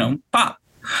 performing, pop.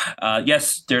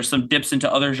 Yes, there's some dips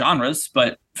into other genres,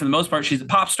 but for the most part, she's a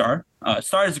pop star.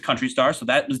 Started as a country star, so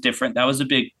that was different. That was a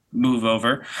big move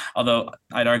over, although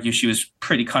I'd argue she was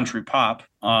pretty country pop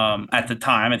at the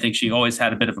time. I think she always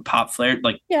had a bit of a pop flair,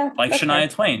 like Shania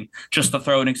Twain, just to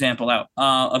throw an example out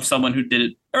of someone who did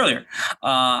it earlier.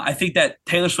 I think that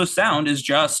Taylor Swift's sound is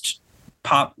just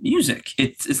pop music.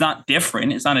 It's not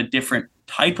different. It's not a different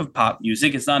type of pop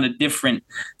music. It's not a different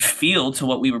feel to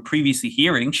what we were previously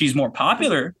hearing. She's more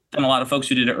popular than a lot of folks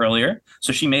who did it earlier,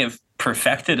 so she may have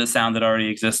perfected a sound that already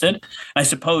existed. And I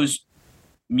suppose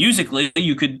musically,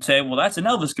 you could say, well, that's an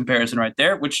Elvis comparison right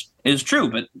there, which is true.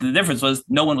 But the difference was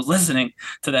no one was listening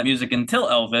to that music until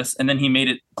Elvis, and then he made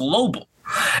it global.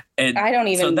 And I don't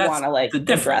even want to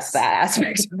address that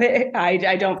aspect of it.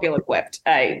 I don't feel equipped.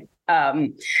 I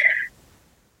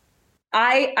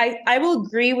will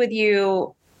agree with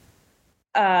you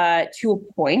to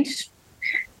a point.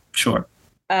 Sure.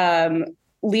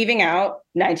 Leaving out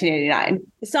 1989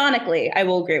 sonically, I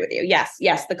will agree with you.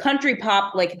 Yes, the country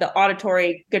pop, like the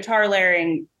auditory guitar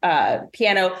layering,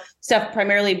 piano stuff,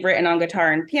 primarily written on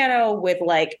guitar and piano with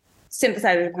like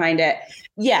synthesizers behind it.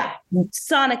 Yeah,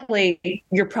 sonically,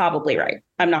 you're probably right.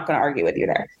 I'm not going to argue with you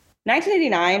there.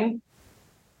 1989,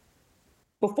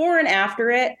 before and after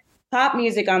it, pop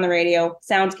music on the radio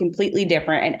sounds completely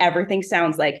different, and everything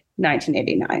sounds like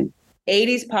 1989.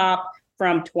 80s pop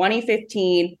from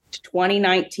 2015 to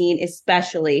 2019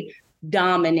 especially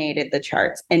dominated the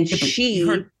charts, and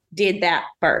she did that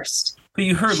first. But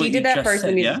you heard she did that first in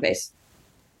the music space.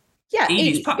 Yeah,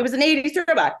 80s pop. It was an 80s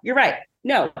throwback. You're right.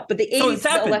 No, but the 80s,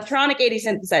 the electronic 80s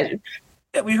synthesizer.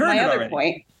 Yeah, we heard it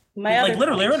already.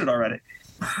 Literally heard it already.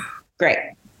 Great.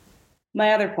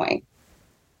 My other point.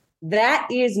 That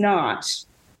is not,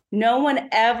 no one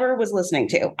ever was listening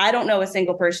to. I don't know a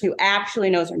single person who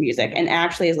actually knows her music and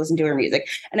actually has listened to her music.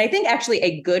 And I think actually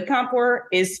a good comp for her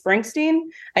is Springsteen.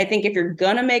 I think if you're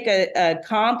going to make a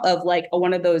comp of like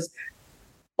one of those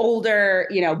older,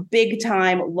 big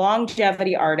time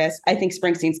longevity artists, I think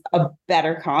Springsteen's a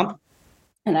better comp.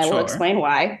 And I will explain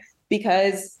why.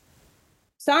 Because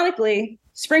sonically,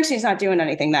 Springsteen's not doing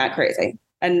anything that crazy.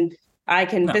 And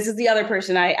this is the other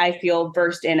person I feel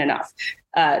versed in enough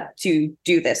to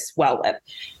do this well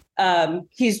with.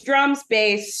 He's drums,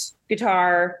 bass,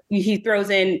 guitar. He throws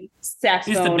in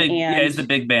saxophone. He's the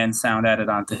big band sound added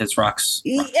onto his rocks.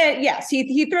 Yes,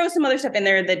 he throws some other stuff in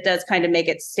there that does kind of make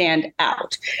it stand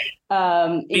out.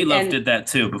 Meatloaf did that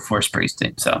too before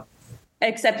Springsteen. So,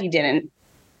 except he didn't.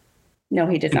 No,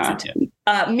 he did not.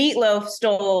 Meatloaf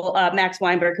stole Max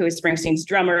Weinberg, who is Springsteen's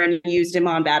drummer, and used him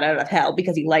on Bat Out of Hell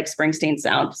because he likes Springsteen's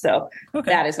sound. So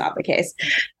that is not the case.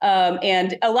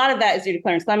 And a lot of that is due to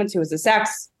Clarence Clemons, who was a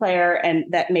sax player, and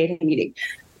that made him unique.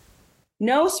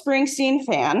 No Springsteen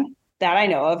fan that I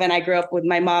know of, and I grew up with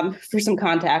my mom. For some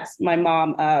context, my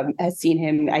mom has seen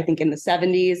him, I think, in the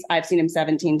 70s. I've seen him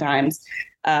 17 times.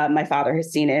 My father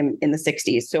has seen him in the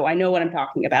 60s. So I know what I'm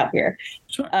talking about here.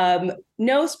 Sure.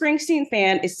 No Springsteen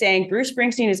fan is saying Bruce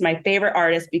Springsteen is my favorite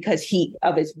artist because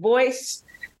of his voice,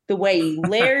 the way he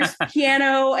layers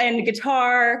piano and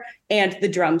guitar, and the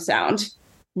drum sound.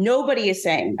 Nobody is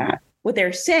saying that. What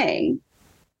they're saying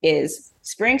is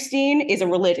Springsteen is a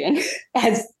religion,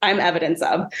 as I'm evidence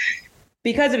of,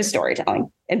 because of his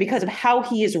storytelling and because of how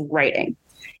he is writing.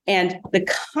 And the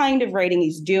kind of writing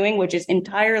he's doing, which is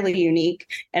entirely unique,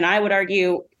 and I would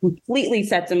argue completely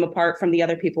sets him apart from the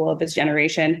other people of his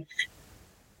generation.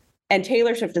 And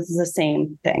Taylor Swift is the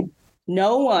same thing.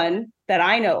 No one that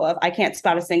I know of, I can't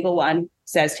spot a single one,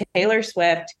 says Taylor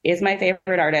Swift is my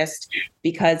favorite artist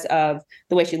because of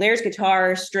the way she layers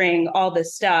guitar, string, all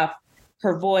this stuff,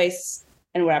 her voice,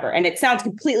 and whatever. And it sounds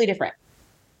completely different.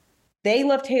 They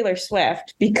love Taylor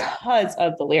Swift because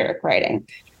of the lyric writing.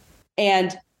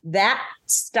 And that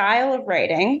style of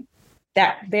writing,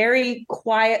 that very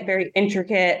quiet, very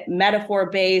intricate,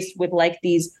 metaphor-based with like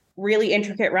these really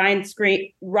intricate rhyme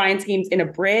schemes in a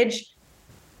bridge,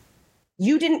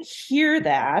 you didn't hear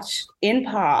that in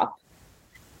pop,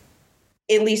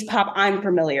 at least pop I'm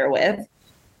familiar with,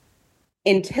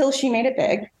 until she made it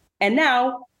big. And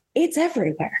now it's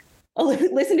everywhere.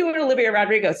 Listen to an Olivia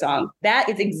Rodrigo song. That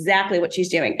is exactly what she's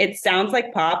doing. It sounds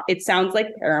like pop. It sounds like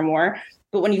Paramore.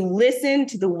 But when you listen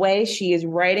to the way she is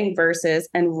writing verses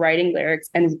and writing lyrics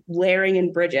and layering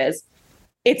in bridges,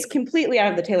 it's completely out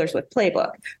of the Taylor Swift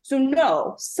playbook. So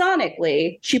no,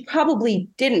 sonically, she probably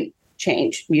didn't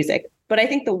change music. But I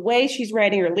think the way she's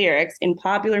writing her lyrics in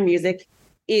popular music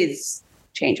is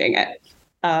changing it.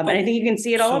 And I think you can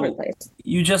see it all over the place.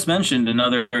 You just mentioned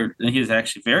another, he's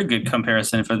actually very good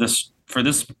comparison for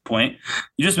this point.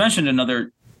 You just mentioned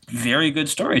another very good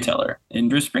storyteller in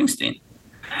Bruce Springsteen.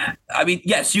 I mean,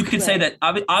 yes, you could say that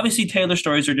obviously Taylor's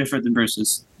stories are different than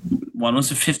Bruce's. One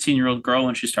was a 15-year-old girl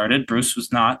when she started. Bruce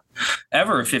was not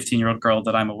ever a 15-year-old girl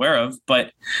that I'm aware of,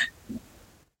 but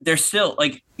they're still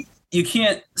like, you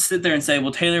can't sit there and say,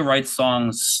 well, Taylor writes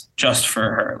songs just for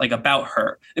her, like about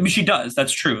her. I mean, she does.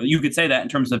 That's true. You could say that in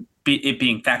terms of it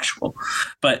being factual.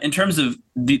 But in terms of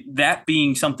that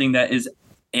being something that is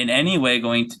in any way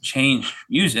going to change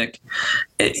music,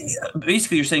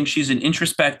 basically you're saying she's an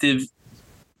introspective,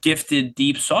 gifted,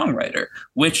 deep songwriter,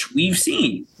 which we've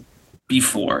seen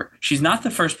before. She's not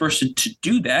the first person to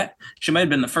do that. She might have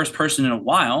been the first person in a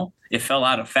while. It fell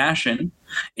out of fashion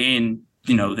in,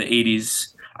 the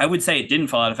 80s. I would say it didn't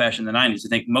fall out of fashion in the 90s. I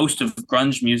think most of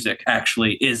grunge music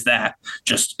actually is that.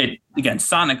 Just it, again,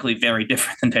 sonically very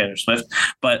different than Taylor Swift.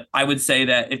 But I would say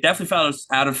that it definitely fell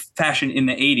out of fashion in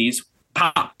the 80s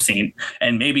pop scene.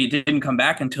 And maybe it didn't come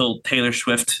back until Taylor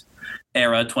Swift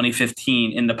era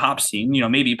 2015 in the pop scene.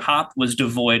 Maybe pop was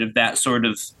devoid of that sort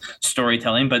of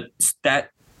storytelling, but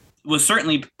that was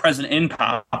certainly present in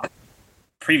pop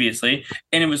previously.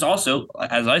 And it was also,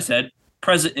 as I said,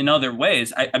 present in other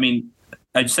ways. I mean,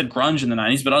 I just said grunge in the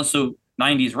 90s, but also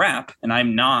 90s rap. And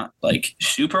I'm not like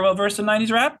super well versed in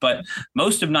 90s rap, but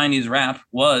most of 90s rap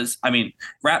was, I mean,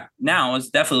 rap now is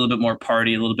definitely a little bit more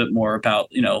party, a little bit more about,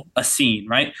 a scene,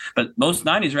 right? But most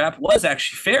 90s rap was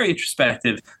actually very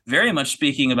introspective, very much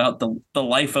speaking about the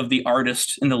life of the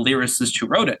artist and the lyricist who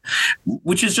wrote it,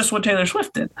 which is just what Taylor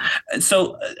Swift did.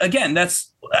 So again,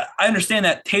 I understand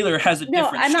that Taylor has a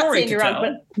different I'm not story saying to you're tell.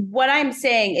 wrong, but what I'm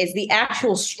saying is the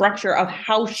actual structure of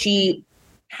how she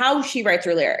writes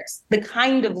her lyrics, the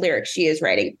kind of lyrics she is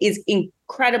writing is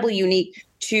incredibly unique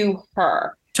to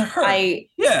her. To her.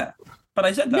 Yeah. But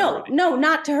I said that. No,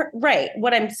 not to her. Right.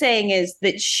 What I'm saying is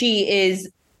that she is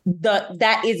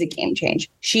that is a game change.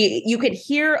 You could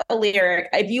hear a lyric.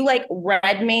 If you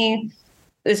read me,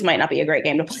 this might not be a great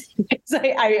game to play because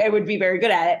I would be very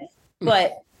good at it,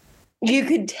 but you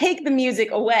could take the music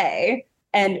away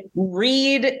and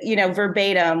read,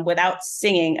 verbatim without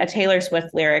singing a Taylor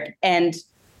Swift lyric, and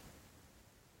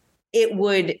it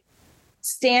would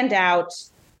stand out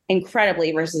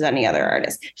incredibly versus any other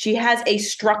artist. She has a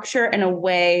structure and a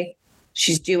way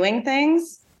she's doing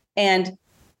things, and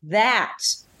that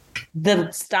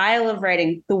the style of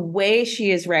writing, the way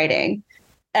she is writing,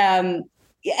 and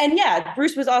yeah,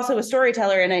 Bruce was also a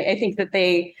storyteller, and I think that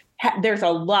there's a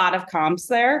lot of comps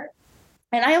there.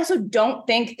 And I also don't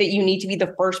think that you need to be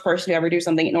the first person to ever do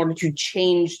something in order to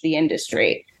change the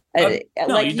industry. No,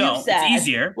 like you don't. said, it's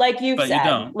easier, like you've but said, you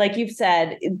don't. like you've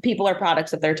said, people are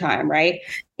products of their time, right?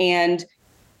 And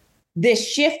this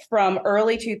shift from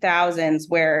early 2000s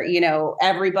where, you know,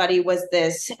 everybody was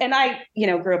this, and I, you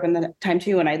know, grew up in the time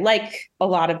too, and I like a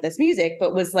lot of this music,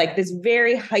 but was like this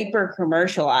very hyper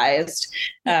commercialized,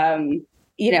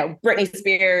 you know, Britney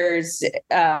Spears,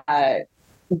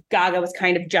 Gaga was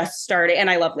kind of just starting, and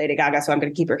I love Lady Gaga, so I'm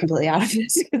going to keep her completely out of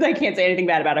this because I can't say anything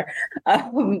bad about her.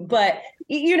 But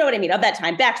you know what I mean? Of that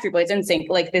time, Backstreet Boys, NSYNC,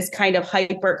 like this kind of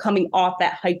hyper coming off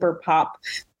that hyper pop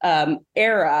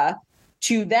era,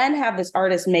 to then have this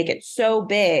artist make it so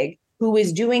big who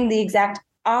is doing the exact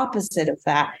opposite of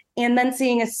that. And then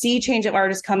seeing a sea change of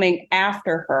artists coming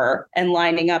after her and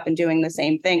lining up and doing the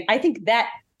same thing. I think that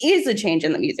is a change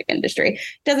in the music industry.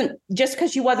 Doesn't just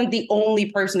because she wasn't the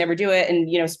only person to ever do it. And,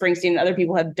 you know, Springsteen and other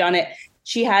people have done it.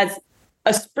 She has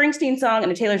a Springsteen song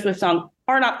and a Taylor Swift song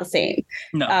are not the same.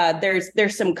 No.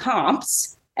 There's some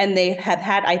comps, and they have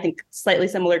had, I think, slightly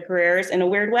similar careers in a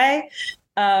weird way.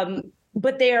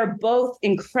 But they are both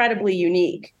incredibly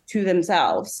unique to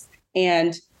themselves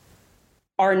and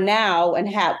are now, and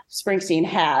have Springsteen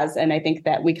has, and I think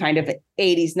that we kind of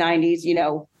 80s, 90s, you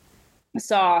know,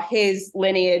 saw his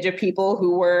lineage of people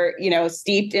who were, you know,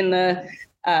 steeped in the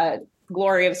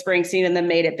glory of Springsteen and then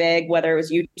made it big, whether it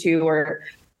was U2 or,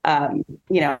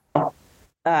 you know,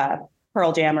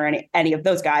 Pearl Jam or any of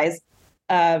those guys.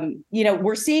 You know,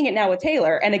 we're seeing it now with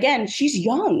Taylor. And again, she's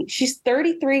young. She's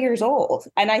 33 years old.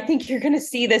 And I think you're going to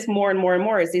see this more and more and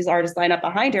more as these artists line up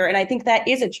behind her. And I think that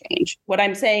is a change. What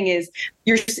I'm saying is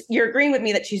you're agreeing with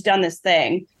me that she's done this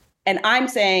thing. And I'm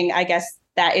saying, I guess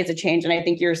that is a change. And I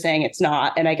think you're saying it's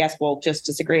not. And I guess we'll just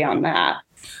disagree on that.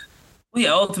 Well,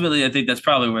 yeah, ultimately, I think that's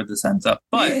probably where this ends up.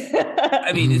 But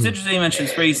I mean, it's interesting you mentioned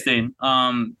Springsteen.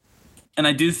 And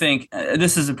I do think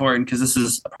this is important because this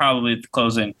is probably the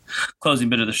closing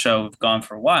bit of the show. We've gone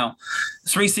for a while.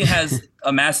 Springsteen has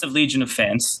a massive legion of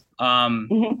fans.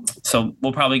 So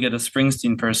we'll probably get a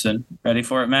Springsteen person. Ready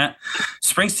for it, Matt?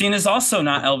 Springsteen is also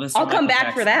not Elvis. I'll come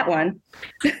back for that one.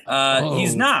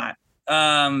 He's not.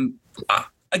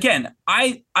 Again,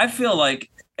 I feel like,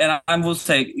 and I will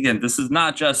say again, this is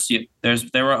not just you.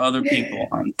 There were other people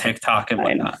on TikTok and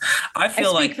whatnot. I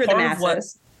feel like for the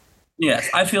masses. Yes,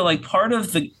 I feel like part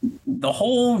of the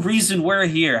whole reason we're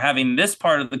here, having this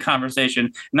part of the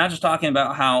conversation, not just talking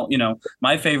about how, you know,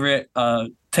 my favorite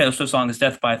Taylor Swift song is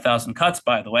 "Death by a Thousand Cuts,"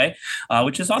 by the way,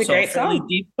 which is also a fairly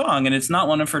deep song, and it's not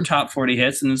one of her top 40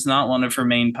 hits, and it's not one of her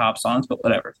main pop songs, but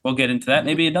whatever. We'll get into that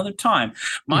maybe another time.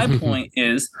 My point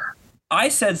is, I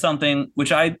said something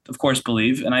which I, of course,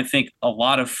 believe, and I think a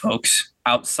lot of folks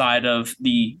outside of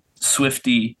the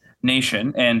Swiftie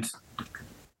nation, and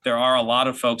there are a lot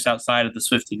of folks outside of the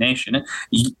Swiftie nation.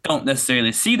 You don't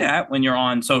necessarily see that when you're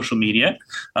on social media,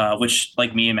 which,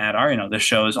 like me and Matt are. You know, this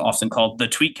show is often called the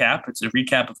Tweet Cap. It's a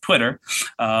recap of Twitter,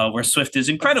 where Swift is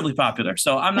incredibly popular.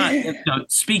 So I'm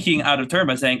not speaking out of turn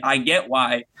by saying I get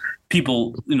why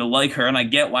people, you know, like her, and I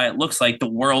get why it looks like the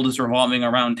world is revolving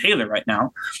around Taylor right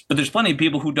now. But there's plenty of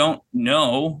people who don't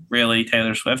know really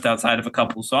Taylor Swift outside of a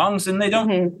couple songs, and they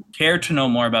don't care to know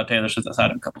more about Taylor Swift outside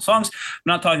of a couple songs. I'm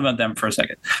not talking about them for a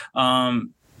second.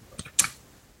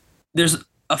 There's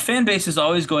a fan base is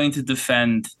always going to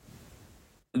defend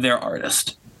their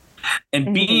artist,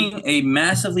 and being a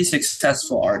massively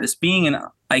successful artist, being an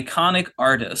iconic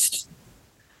artist,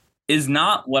 is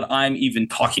not what I'm even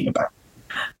talking about.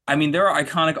 I mean, there are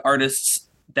iconic artists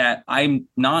that I'm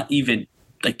not even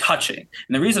like touching.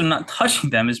 And the reason I'm not touching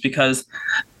them is because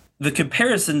the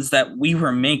comparisons that we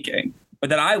were making, or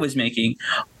that I was making,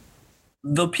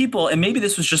 the people, and maybe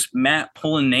this was just Matt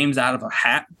pulling names out of a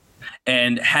hat.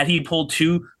 And had he pulled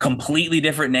two completely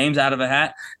different names out of a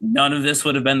hat, none of this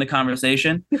would have been the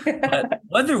conversation. But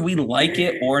whether we like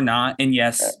it or not, and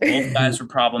yes, both guys were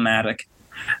problematic,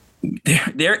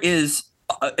 there is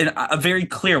a very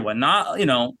clear one, not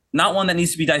one that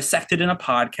needs to be dissected in a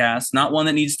podcast, not one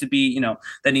that needs to be,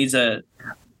 that needs a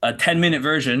 10-minute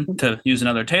version, to use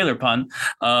another Taylor pun.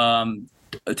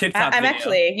 TikTok. I'm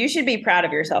actually, you should be proud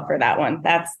of yourself for that one.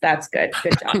 That's good.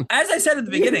 Good job. As I said at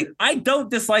the beginning, I don't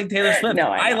dislike Taylor Swift. No,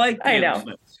 I like Taylor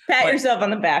Swift. Pat yourself on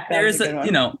the back. There's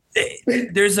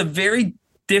a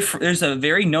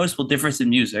very noticeable difference in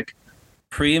music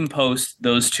pre and post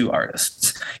those two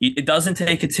artists. It doesn't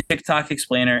take a TikTok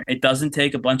explainer. It doesn't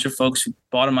take a bunch of folks who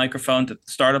bought a microphone to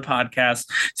start a podcast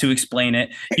to explain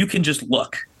it. You can just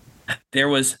look. There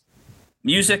was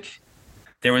music.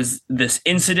 There was this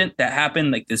incident that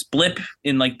happened, like this blip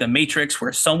in like the Matrix,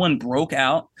 where someone broke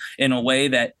out in a way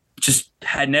that just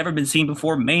had never been seen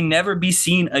before, may never be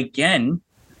seen again.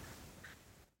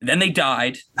 Then they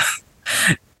died.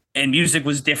 and music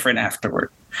was different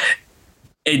afterward.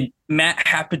 And Matt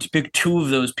happened to pick two of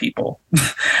those people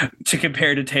to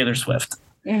compare to Taylor Swift.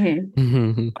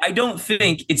 Mm-hmm. I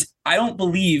don't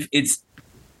believe it's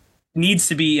needs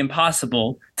to be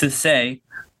impossible to say,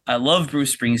 I love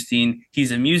Bruce Springsteen.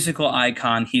 He's a musical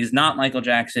icon. He's not Michael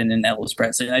Jackson and Elvis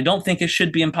Presley. I don't think it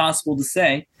should be impossible to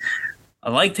say, I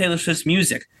like Taylor Swift's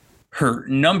music. Her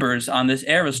numbers on this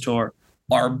Eras tour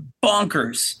are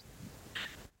bonkers.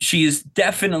 She is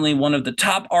definitely one of the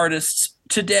top artists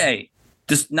today.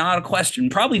 Just not a question.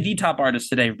 Probably the top artist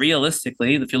today,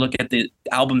 realistically, if you look at the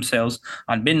album sales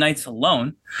on Midnights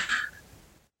alone.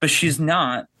 But she's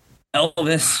not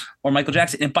Elvis or Michael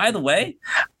Jackson. And by the way,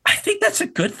 I think that's a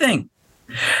good thing.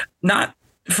 Not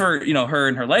for, her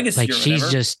and her legacy. Like or she's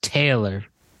whatever. just Taylor.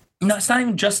 No, it's not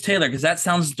even just Taylor, because that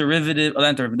sounds derivative.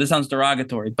 This sounds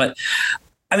derogatory. But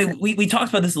I mean, we talked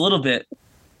about this a little bit.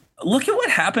 Look at what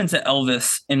happened to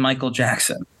Elvis and Michael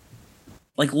Jackson.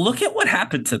 Like, look at what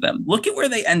happened to them. Look at where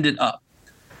they ended up.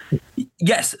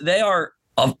 Yes, they are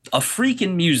a freak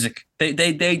in music.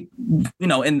 They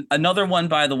and another one,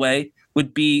 by the way,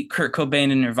 would be Kurt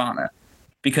Cobain and Nirvana,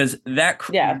 because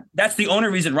that's the only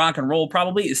reason rock and roll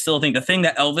probably is still a thing. The thing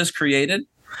that Elvis created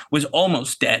was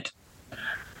almost dead.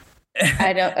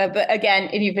 I don't, but again,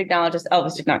 and you've acknowledged this,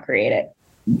 Elvis did not create it.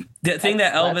 The thing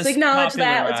that Elvis Let's acknowledge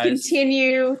that. Let's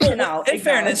continue to know. In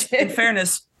fairness,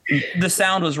 the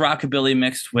sound was rockabilly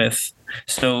mixed with,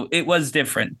 so it was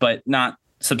different, but not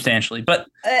substantially. But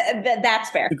that's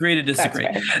fair. Agree to disagree.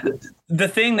 The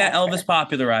thing that Elvis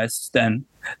popularized then,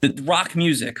 the rock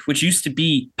music, which used to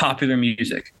be popular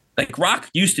music. Like rock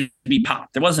used to be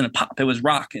pop. There wasn't a pop. It was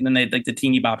rock. And then they like the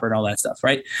teeny bopper and all that stuff,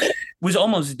 right? Was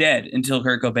almost dead until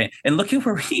Kurt Cobain. And look at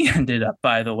where he ended up,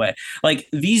 by the way. Like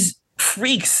these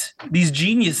freaks, these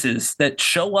geniuses that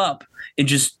show up and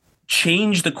just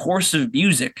change the course of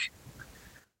music,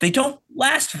 they don't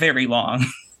last very long.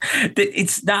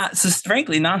 It's not,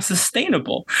 frankly, not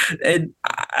sustainable. And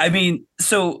I mean,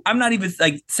 so I'm not even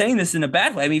like saying this in a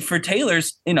bad way. I mean, for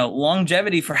Taylor's,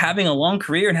 longevity, for having a long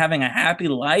career and having a happy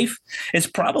life, it's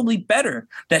probably better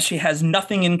that she has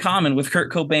nothing in common with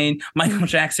Kurt Cobain, Michael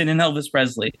Jackson, and Elvis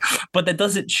Presley. But that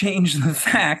doesn't change the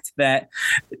fact that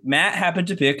Matt happened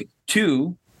to pick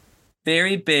two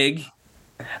very big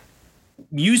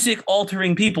music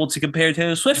altering people to compare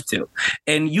Taylor Swift to.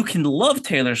 And you can love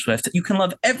Taylor Swift. You can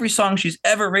love every song she's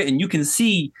ever written. You can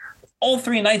see all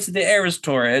 3 nights of the Eras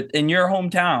tour in your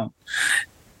hometown,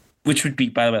 which would be,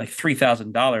 by the way, like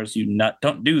 $3,000. You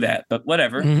don't do that, but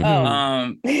whatever.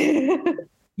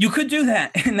 You could do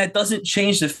that. And that doesn't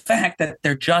change the fact that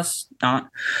they're just not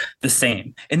the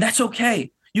same. And that's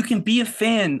okay. You can be a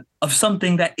fan of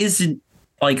something that isn't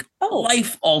like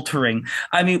life altering.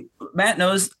 I mean, Matt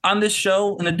knows on this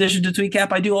show, in addition to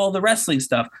Tweetcap, I do all the wrestling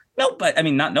stuff.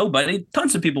 Not nobody.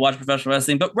 Tons of people watch professional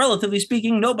wrestling, but relatively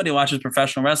speaking, nobody watches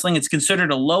professional wrestling. It's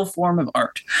considered a low form of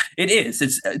art. It is.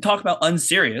 It's talk about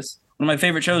unserious. One of my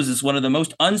favorite shows is one of the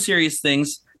most unserious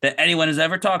things that anyone has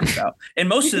ever talked about. And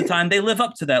most of the time, they live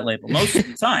up to that label. Most of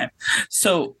the time.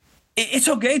 So it's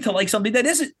okay to like something that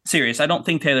isn't serious. I don't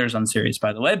think Taylor's unserious,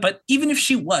 by the way, but even if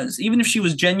she was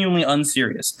genuinely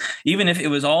unserious, even if it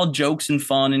was all jokes and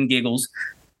fun and giggles,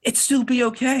 it'd still be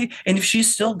okay. And if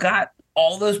she's still got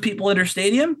all those people at her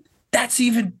stadium, that's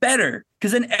even better,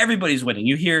 because then everybody's winning.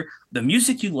 You hear the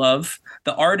music you love,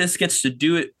 the artist gets to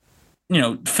do it,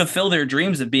 fulfill their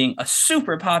dreams of being a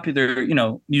super popular,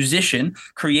 musician,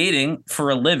 creating for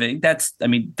a living. That's,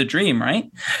 the dream,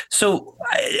 right? So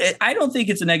I don't think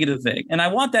it's a negative thing. And I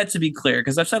want that to be clear,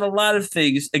 because I've said a lot of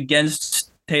things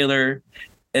against Taylor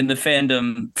and the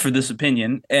fandom for this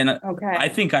opinion. And I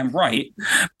think I'm right.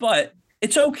 But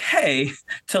it's okay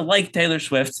to like Taylor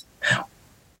Swift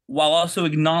while also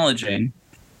acknowledging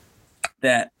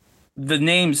that the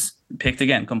names picked,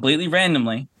 again, completely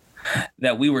randomly,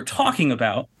 that we were talking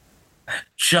about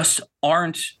just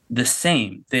aren't the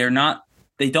same. They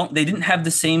didn't have the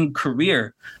same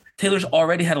career. Taylor's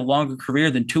already had a longer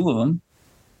career than two of them.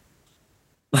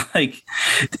 Like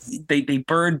they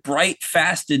burned bright,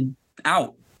 fasted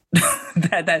out.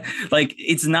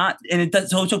 It's not, and it does.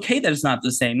 So it's okay that it's not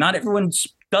the same. Not everyone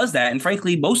does that. And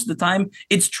frankly, most of the time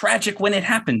it's tragic when it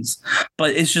happens,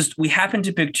 but it's just, we happen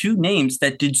to pick two names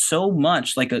that did so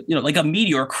much, like a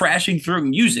meteor crashing through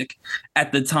music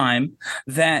at the time,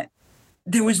 that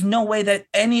there was no way that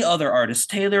any other artist,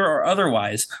 Taylor or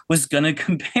otherwise, was going to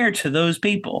compare to those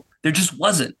people. There just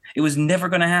wasn't. It was never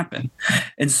going to happen.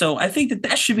 And so I think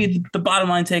that should be the bottom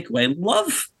line takeaway.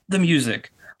 Love the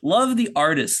music. Love the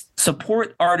artists.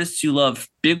 Support artists you love,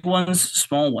 big ones,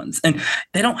 small ones. And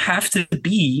they don't have to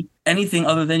be anything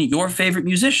other than your favorite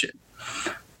musician.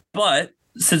 But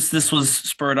since this was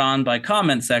spurred on by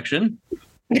comment section,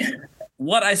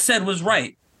 what I said was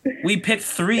right. We picked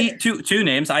two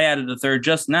names. I added a third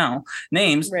just now.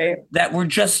 Names that were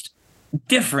just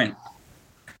different.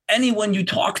 Anyone you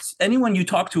talk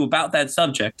to about that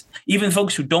subject, even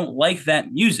folks who don't like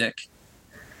that music,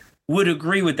 would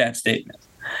agree with that statement.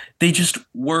 They just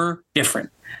were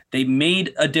different. They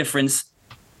made a difference.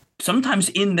 Sometimes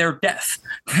in their death,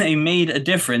 they made a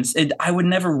difference. And I would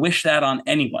never wish that on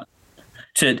anyone,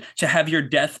 to have your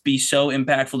death be so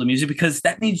impactful to music, because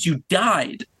that means you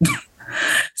died.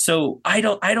 So I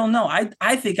don't know.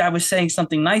 I think I was saying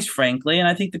something nice, frankly, and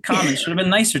I think the comments should have been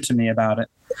nicer to me about it.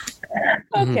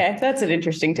 Okay, that's an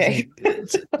interesting take.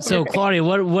 So, Claudia,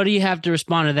 what do you have to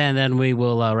respond to that? And then we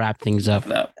will wrap things up.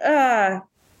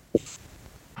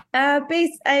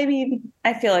 I mean,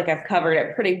 I feel like I've covered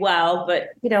it pretty well, but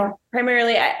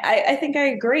primarily, I think I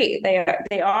agree.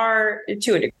 They are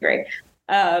to a degree.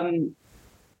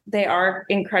 They are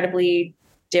incredibly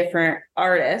different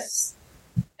artists.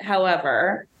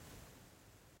 However,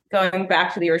 going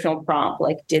back to the original prompt,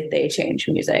 like, did they change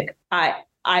music?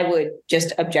 I would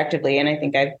just objectively, and I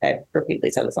think I've repeatedly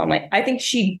said this online, I think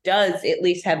she does at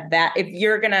least have that. If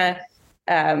you're going to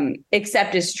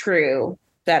accept as true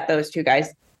that those two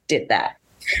guys did that,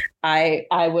 I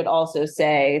would also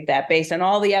say that based on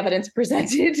all the evidence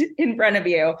presented in front of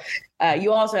you,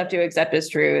 you also have to accept as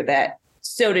true that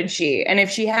so did she. And if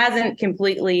she hasn't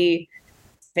completely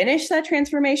finished that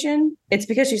transformation, it's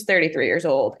because she's 33 years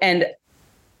old. And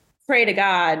pray to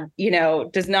God,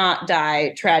 does not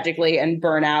die tragically and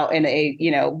burn out in a,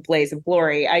 blaze of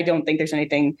glory. I don't think there's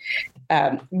anything,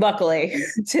 luckily,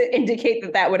 to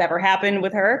indicate that would ever happen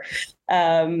with her.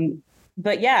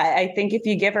 But yeah, I think if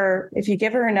you give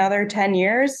her another 10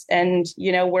 years and,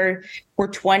 we're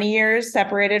 20 years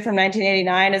separated from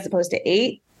 1989 as opposed to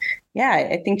 8. Yeah,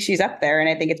 I think she's up there, and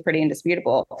I think it's pretty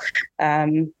indisputable.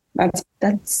 That's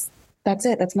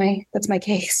it. That's my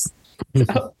case.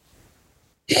 So.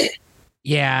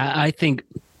 Yeah, I think,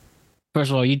 first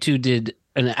of all, you two did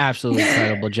an absolutely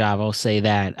incredible job. I'll say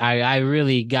that. I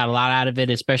really got a lot out of it,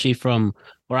 especially from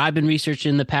where I've been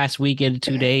researching the past week and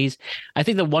 2 days. I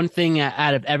think the one thing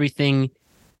out of everything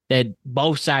that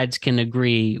both sides can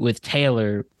agree with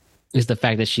Taylor is the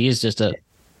fact that she is just a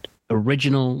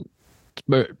original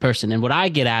person. And what I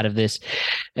get out of this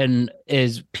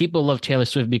is people love Taylor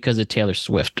Swift because of Taylor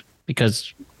Swift,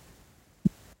 because,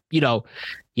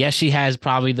 yes, she has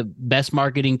probably the best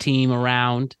marketing team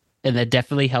around, and that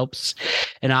definitely helps.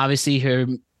 And obviously her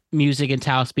music and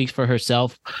talent speaks for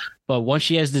herself. But once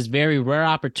she has this very rare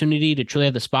opportunity to truly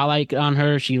have the spotlight on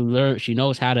her, she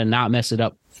knows how to not mess it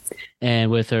up.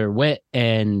 And with her wit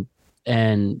and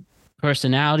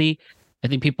personality, I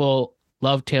think people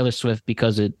love Taylor Swift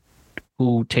because of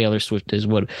who Taylor Swift is.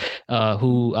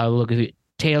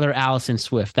 Taylor Allison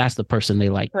Swift. That's the person they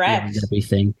like. Correct.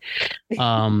 Everything.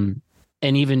 And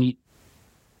even,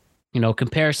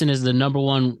 comparison is the number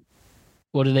one.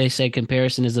 What do they say?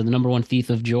 Comparison is the number one thief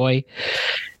of joy.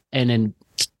 And then,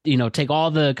 take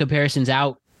all the comparisons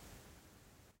out.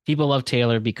 People love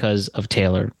Taylor because of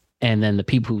Taylor. And then the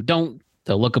people who don't,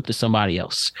 they'll look up to somebody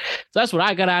else. So that's what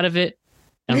I got out of it.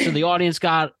 And I'm sure the audience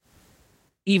got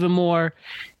even more.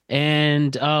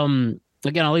 And again,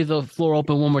 I'll leave the floor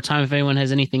open one more time if anyone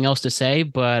has anything else to say.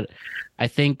 But I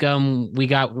think we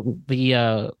got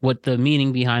what the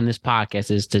meaning behind this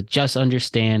podcast is, to just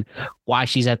understand why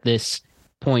she's at this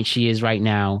point she is right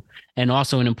now. And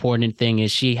also an important thing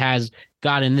is she has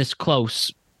gotten this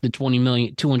close, the 20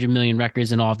 million, 200 million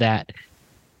records and all that,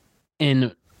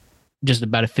 in just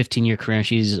about a 15-year career. And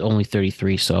she's only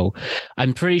 33. So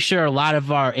I'm pretty sure a lot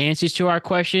of our answers to our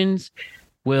questions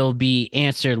will be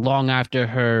answered long after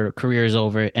her career is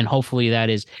over. And hopefully that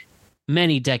is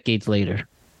many decades later.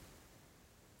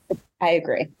 I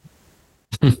agree.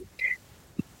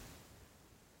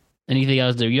 Anything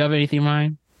else? Do you have anything,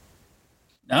 Ryan?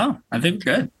 No, I think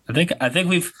we're good. I think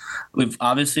we've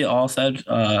obviously all said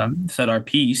our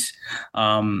piece.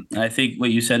 I think what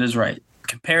you said is right.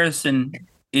 Comparison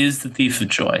is the thief of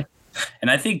joy,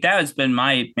 and I think that has been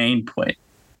my main point.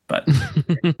 But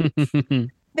I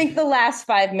think the last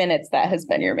 5 minutes that has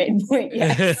been your main point.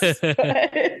 Yes.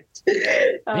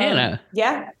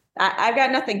 Yeah. I've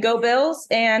got nothing. Go Bills,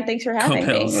 and thanks for having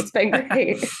me. It's been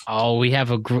great. Oh, we have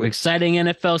a exciting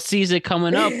NFL season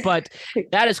coming up, but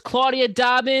that is Claudia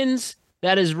Dobbins.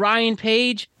 That is Ryan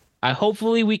Page.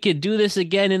 Hopefully we could do this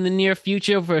again in the near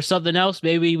future for something else.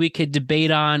 Maybe we could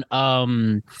debate on,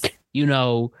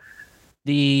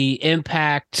 the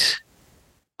impact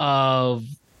of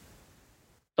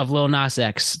of Lil Nas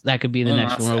X. That could be the Lil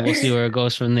next Nas one. We'll X. see where it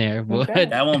goes from there. Okay.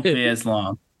 That won't be as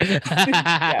long. Me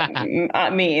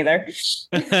either.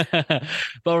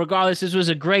 But regardless, this was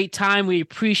a great time. We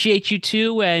appreciate you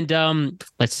too. And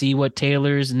let's see what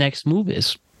Taylor's next move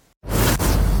is.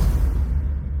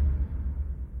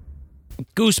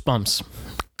 Goosebumps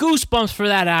for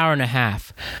that hour and a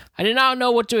half. I did not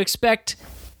know what to expect,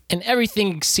 and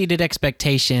everything exceeded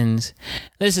expectations.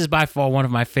 This is by far one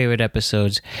of my favorite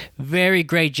episodes. Very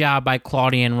great job by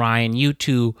Claudia and Ryan. You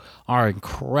two are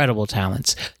incredible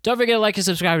talents. Don't forget to like and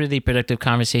subscribe to the Productive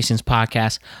Conversations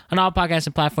podcast on all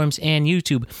podcasting platforms and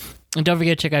YouTube. And don't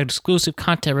forget to check out exclusive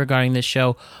content regarding this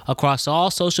show across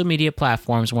all social media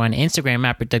platforms. We're on Instagram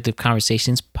at Productive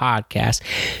Conversations Podcast,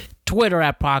 Twitter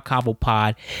at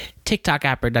PodCobblePod, TikTok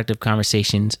at Productive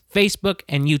Conversations, Facebook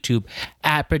and YouTube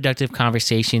at Productive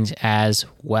Conversations as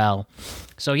well.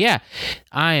 So yeah,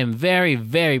 I am very,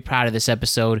 very proud of this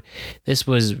episode. This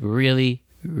was really,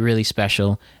 really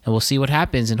special, and we'll see what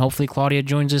happens. And hopefully Claudia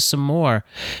joins us some more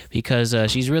because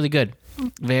she's really good.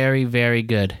 Very, very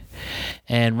good.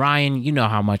 And Ryan, you know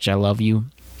how much I love you,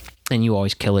 and you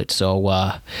always kill it.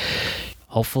 So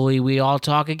hopefully we all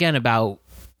talk again about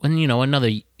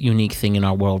another unique thing in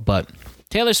our world. But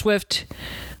Taylor Swift,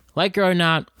 like her or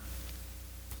not,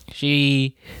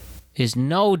 she is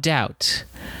no doubt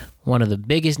one of the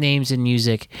biggest names in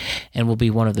music and will be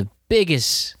one of the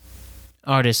biggest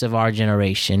artists of our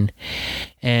generation.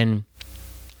 And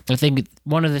I think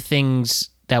one of the things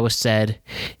that was said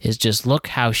is just look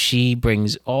how she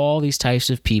brings all these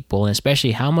types of people, and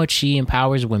especially how much she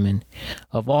empowers women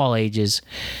of all ages.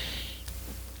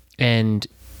 And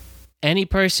any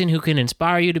person who can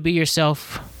inspire you to be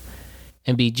yourself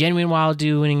and be genuine while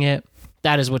doing it,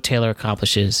 that is what Taylor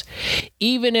accomplishes.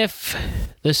 Even if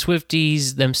the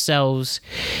Swifties themselves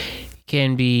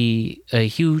can be a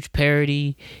huge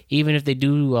parody, even if they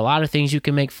do a lot of things you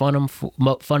can make fun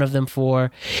of them for,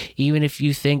 even if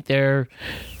you think they're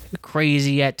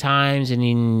crazy at times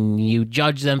and you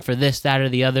judge them for this, that, or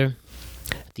the other,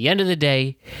 at the end of the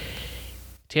day,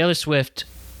 Taylor Swift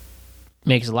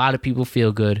makes a lot of people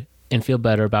feel good and feel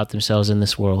better about themselves in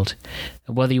this world.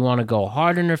 And whether you want to go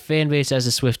hard on her fan base as a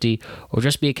Swiftie or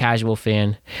just be a casual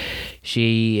fan,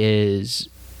 she is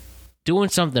doing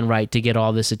something right to get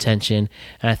all this attention,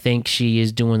 and I think she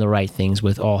is doing the right things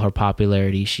with all her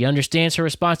popularity. She understands her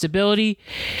responsibility,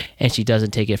 and she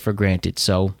doesn't take it for granted.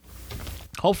 So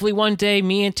hopefully one day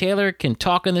me and Taylor can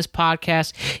talk on this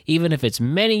podcast, even if it's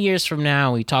many years from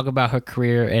now. We talk about her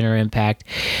career and her impact.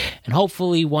 And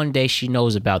hopefully one day she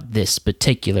knows about this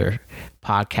particular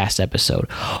podcast episode.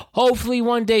 Hopefully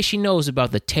one day she knows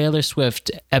about the Taylor Swift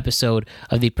episode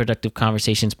of the Productive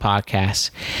Conversations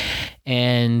podcast.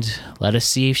 And let us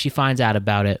see if she finds out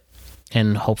about it.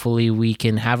 And hopefully we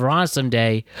can have her on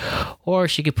someday, or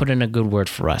she could put in a good word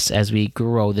for us as we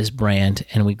grow this brand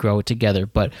and we grow it together.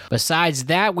 But besides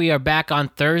that, we are back on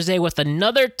Thursday with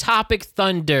another Topic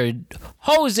Thunder.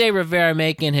 Jose Rivera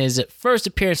making his first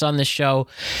appearance on the show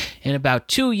in about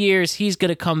 2 years. He's going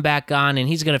to come back on, and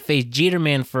he's going to face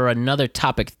Jeterman for another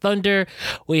Topic Thunder.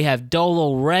 We have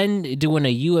Dolo Ren doing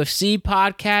a UFC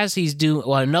podcast. He's doing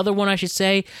another one, I should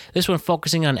say. This one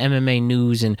focusing on MMA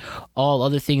news and all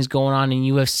other things going on in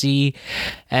UFC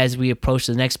as we approach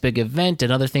the next big event,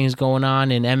 and other things going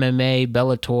on in MMA,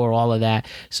 Bellator, all of that.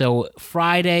 So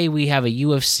Friday we have a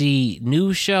UFC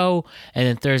news show, and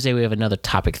then Thursday we have another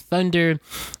Topic Thunder.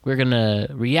 We're gonna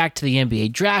react to the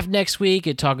NBA draft next week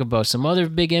and talk about some other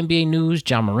big NBA news.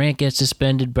 John Morant gets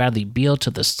suspended, Bradley Beal to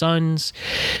the Suns,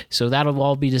 so that'll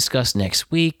all be discussed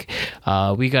next week.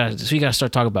 We gotta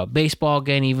start talking about baseball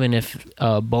again, even if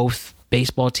both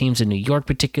baseball teams in New York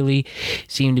particularly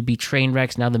seem to be train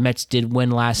wrecks. Now the Mets did win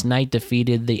last night,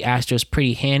 defeated the Astros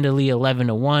pretty handily,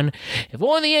 11-1. If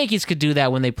only the Yankees could do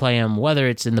that when they play them, whether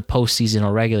it's in the postseason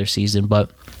or regular season. But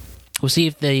we'll see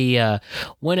if the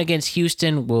win against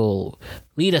Houston will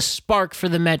lead a spark for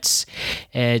the Mets,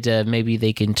 and maybe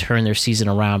they can turn their season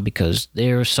around, because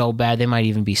they're so bad they might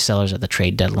even be sellers at the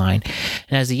trade deadline.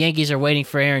 And as the Yankees are waiting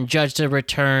for Aaron Judge to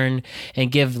return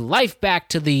and give life back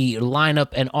to the lineup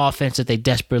and offense that they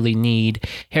desperately need,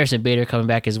 Harrison Bader coming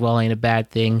back as well ain't a bad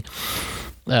thing.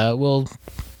 We'll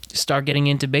start getting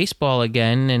into baseball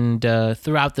again, and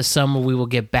throughout the summer we will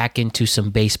get back into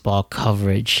some baseball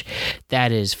coverage.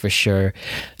 That is for sure.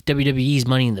 WWE's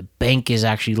Money in the Bank is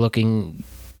actually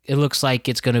it looks like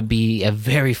it's going to be a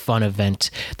very fun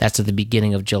event. That's at the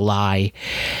beginning of July.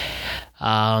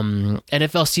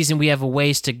 NFL season, we have a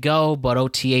ways to go, but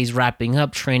OTA's wrapping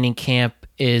up. Training camp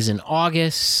is in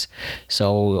August,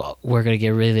 so we're going to get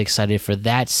really excited for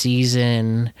that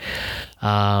season.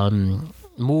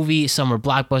 movie summer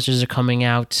blockbusters are coming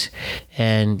out,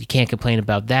 and you can't complain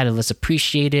about that, and let's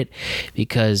appreciate it,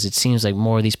 because it seems like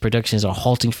more of these productions are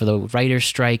halting for the writer's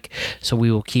strike, so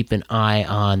we will keep an eye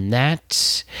on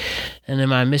that. And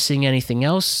am I missing anything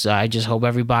else? I just hope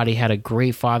everybody had a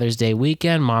great Father's Day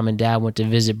weekend. Mom and Dad went to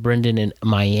visit Brendan in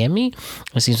Miami.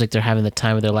 It seems like they're having the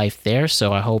time of their life there,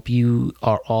 so I hope you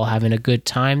are all having a good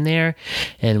time there,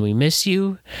 and we miss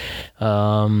you.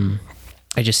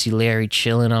 I just see Larry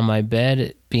chilling on my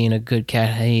bed, being a good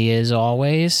cat he is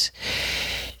always.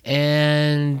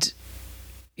 And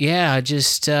yeah,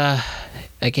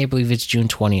 I can't believe it's June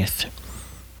 20th,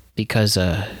 because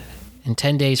in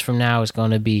 10 days from now it's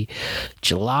going to be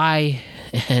July,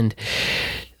 and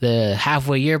the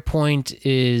halfway year point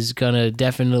is going to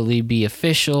definitely be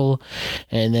official,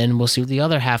 and then we'll see what the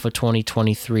other half of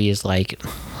 2023 is like.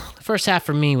 The first half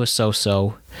for me was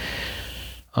so-so,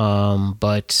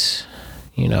 but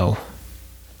you know,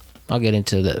 I'll get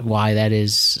into why that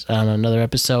is on another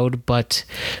episode, but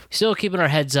we're still keeping our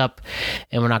heads up,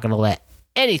 and we're not going to let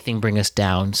anything bring us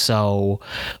down. So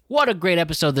what a great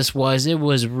episode this was. It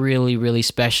was really, really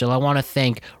special. I want to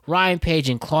thank Ryan Page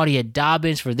and Claudia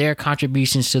Dobbins for their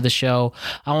contributions to the show.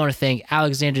 I want to thank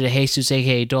Alexander De Jesus,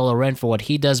 aka Dolo Ren, for what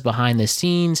he does behind the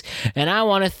scenes. And I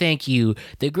want to thank you,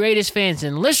 the greatest fans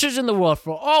and listeners in the world,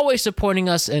 for always supporting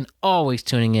us and always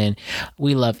tuning in.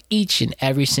 We love each and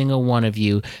every single one of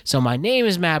you. So my name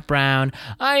is Matt Brown.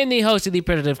 I am the host of the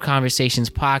Productive Conversations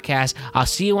podcast. I'll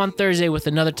see you on Thursday with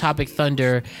another Topic Thunder.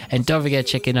 And don't forget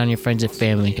to check in on your friends and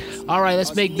family. All right,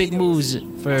 let's make big moves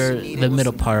for the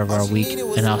middle part of our week,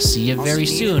 and I'll see you very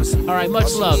soon. All right,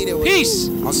 much love. Peace.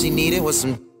 All she needed was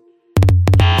some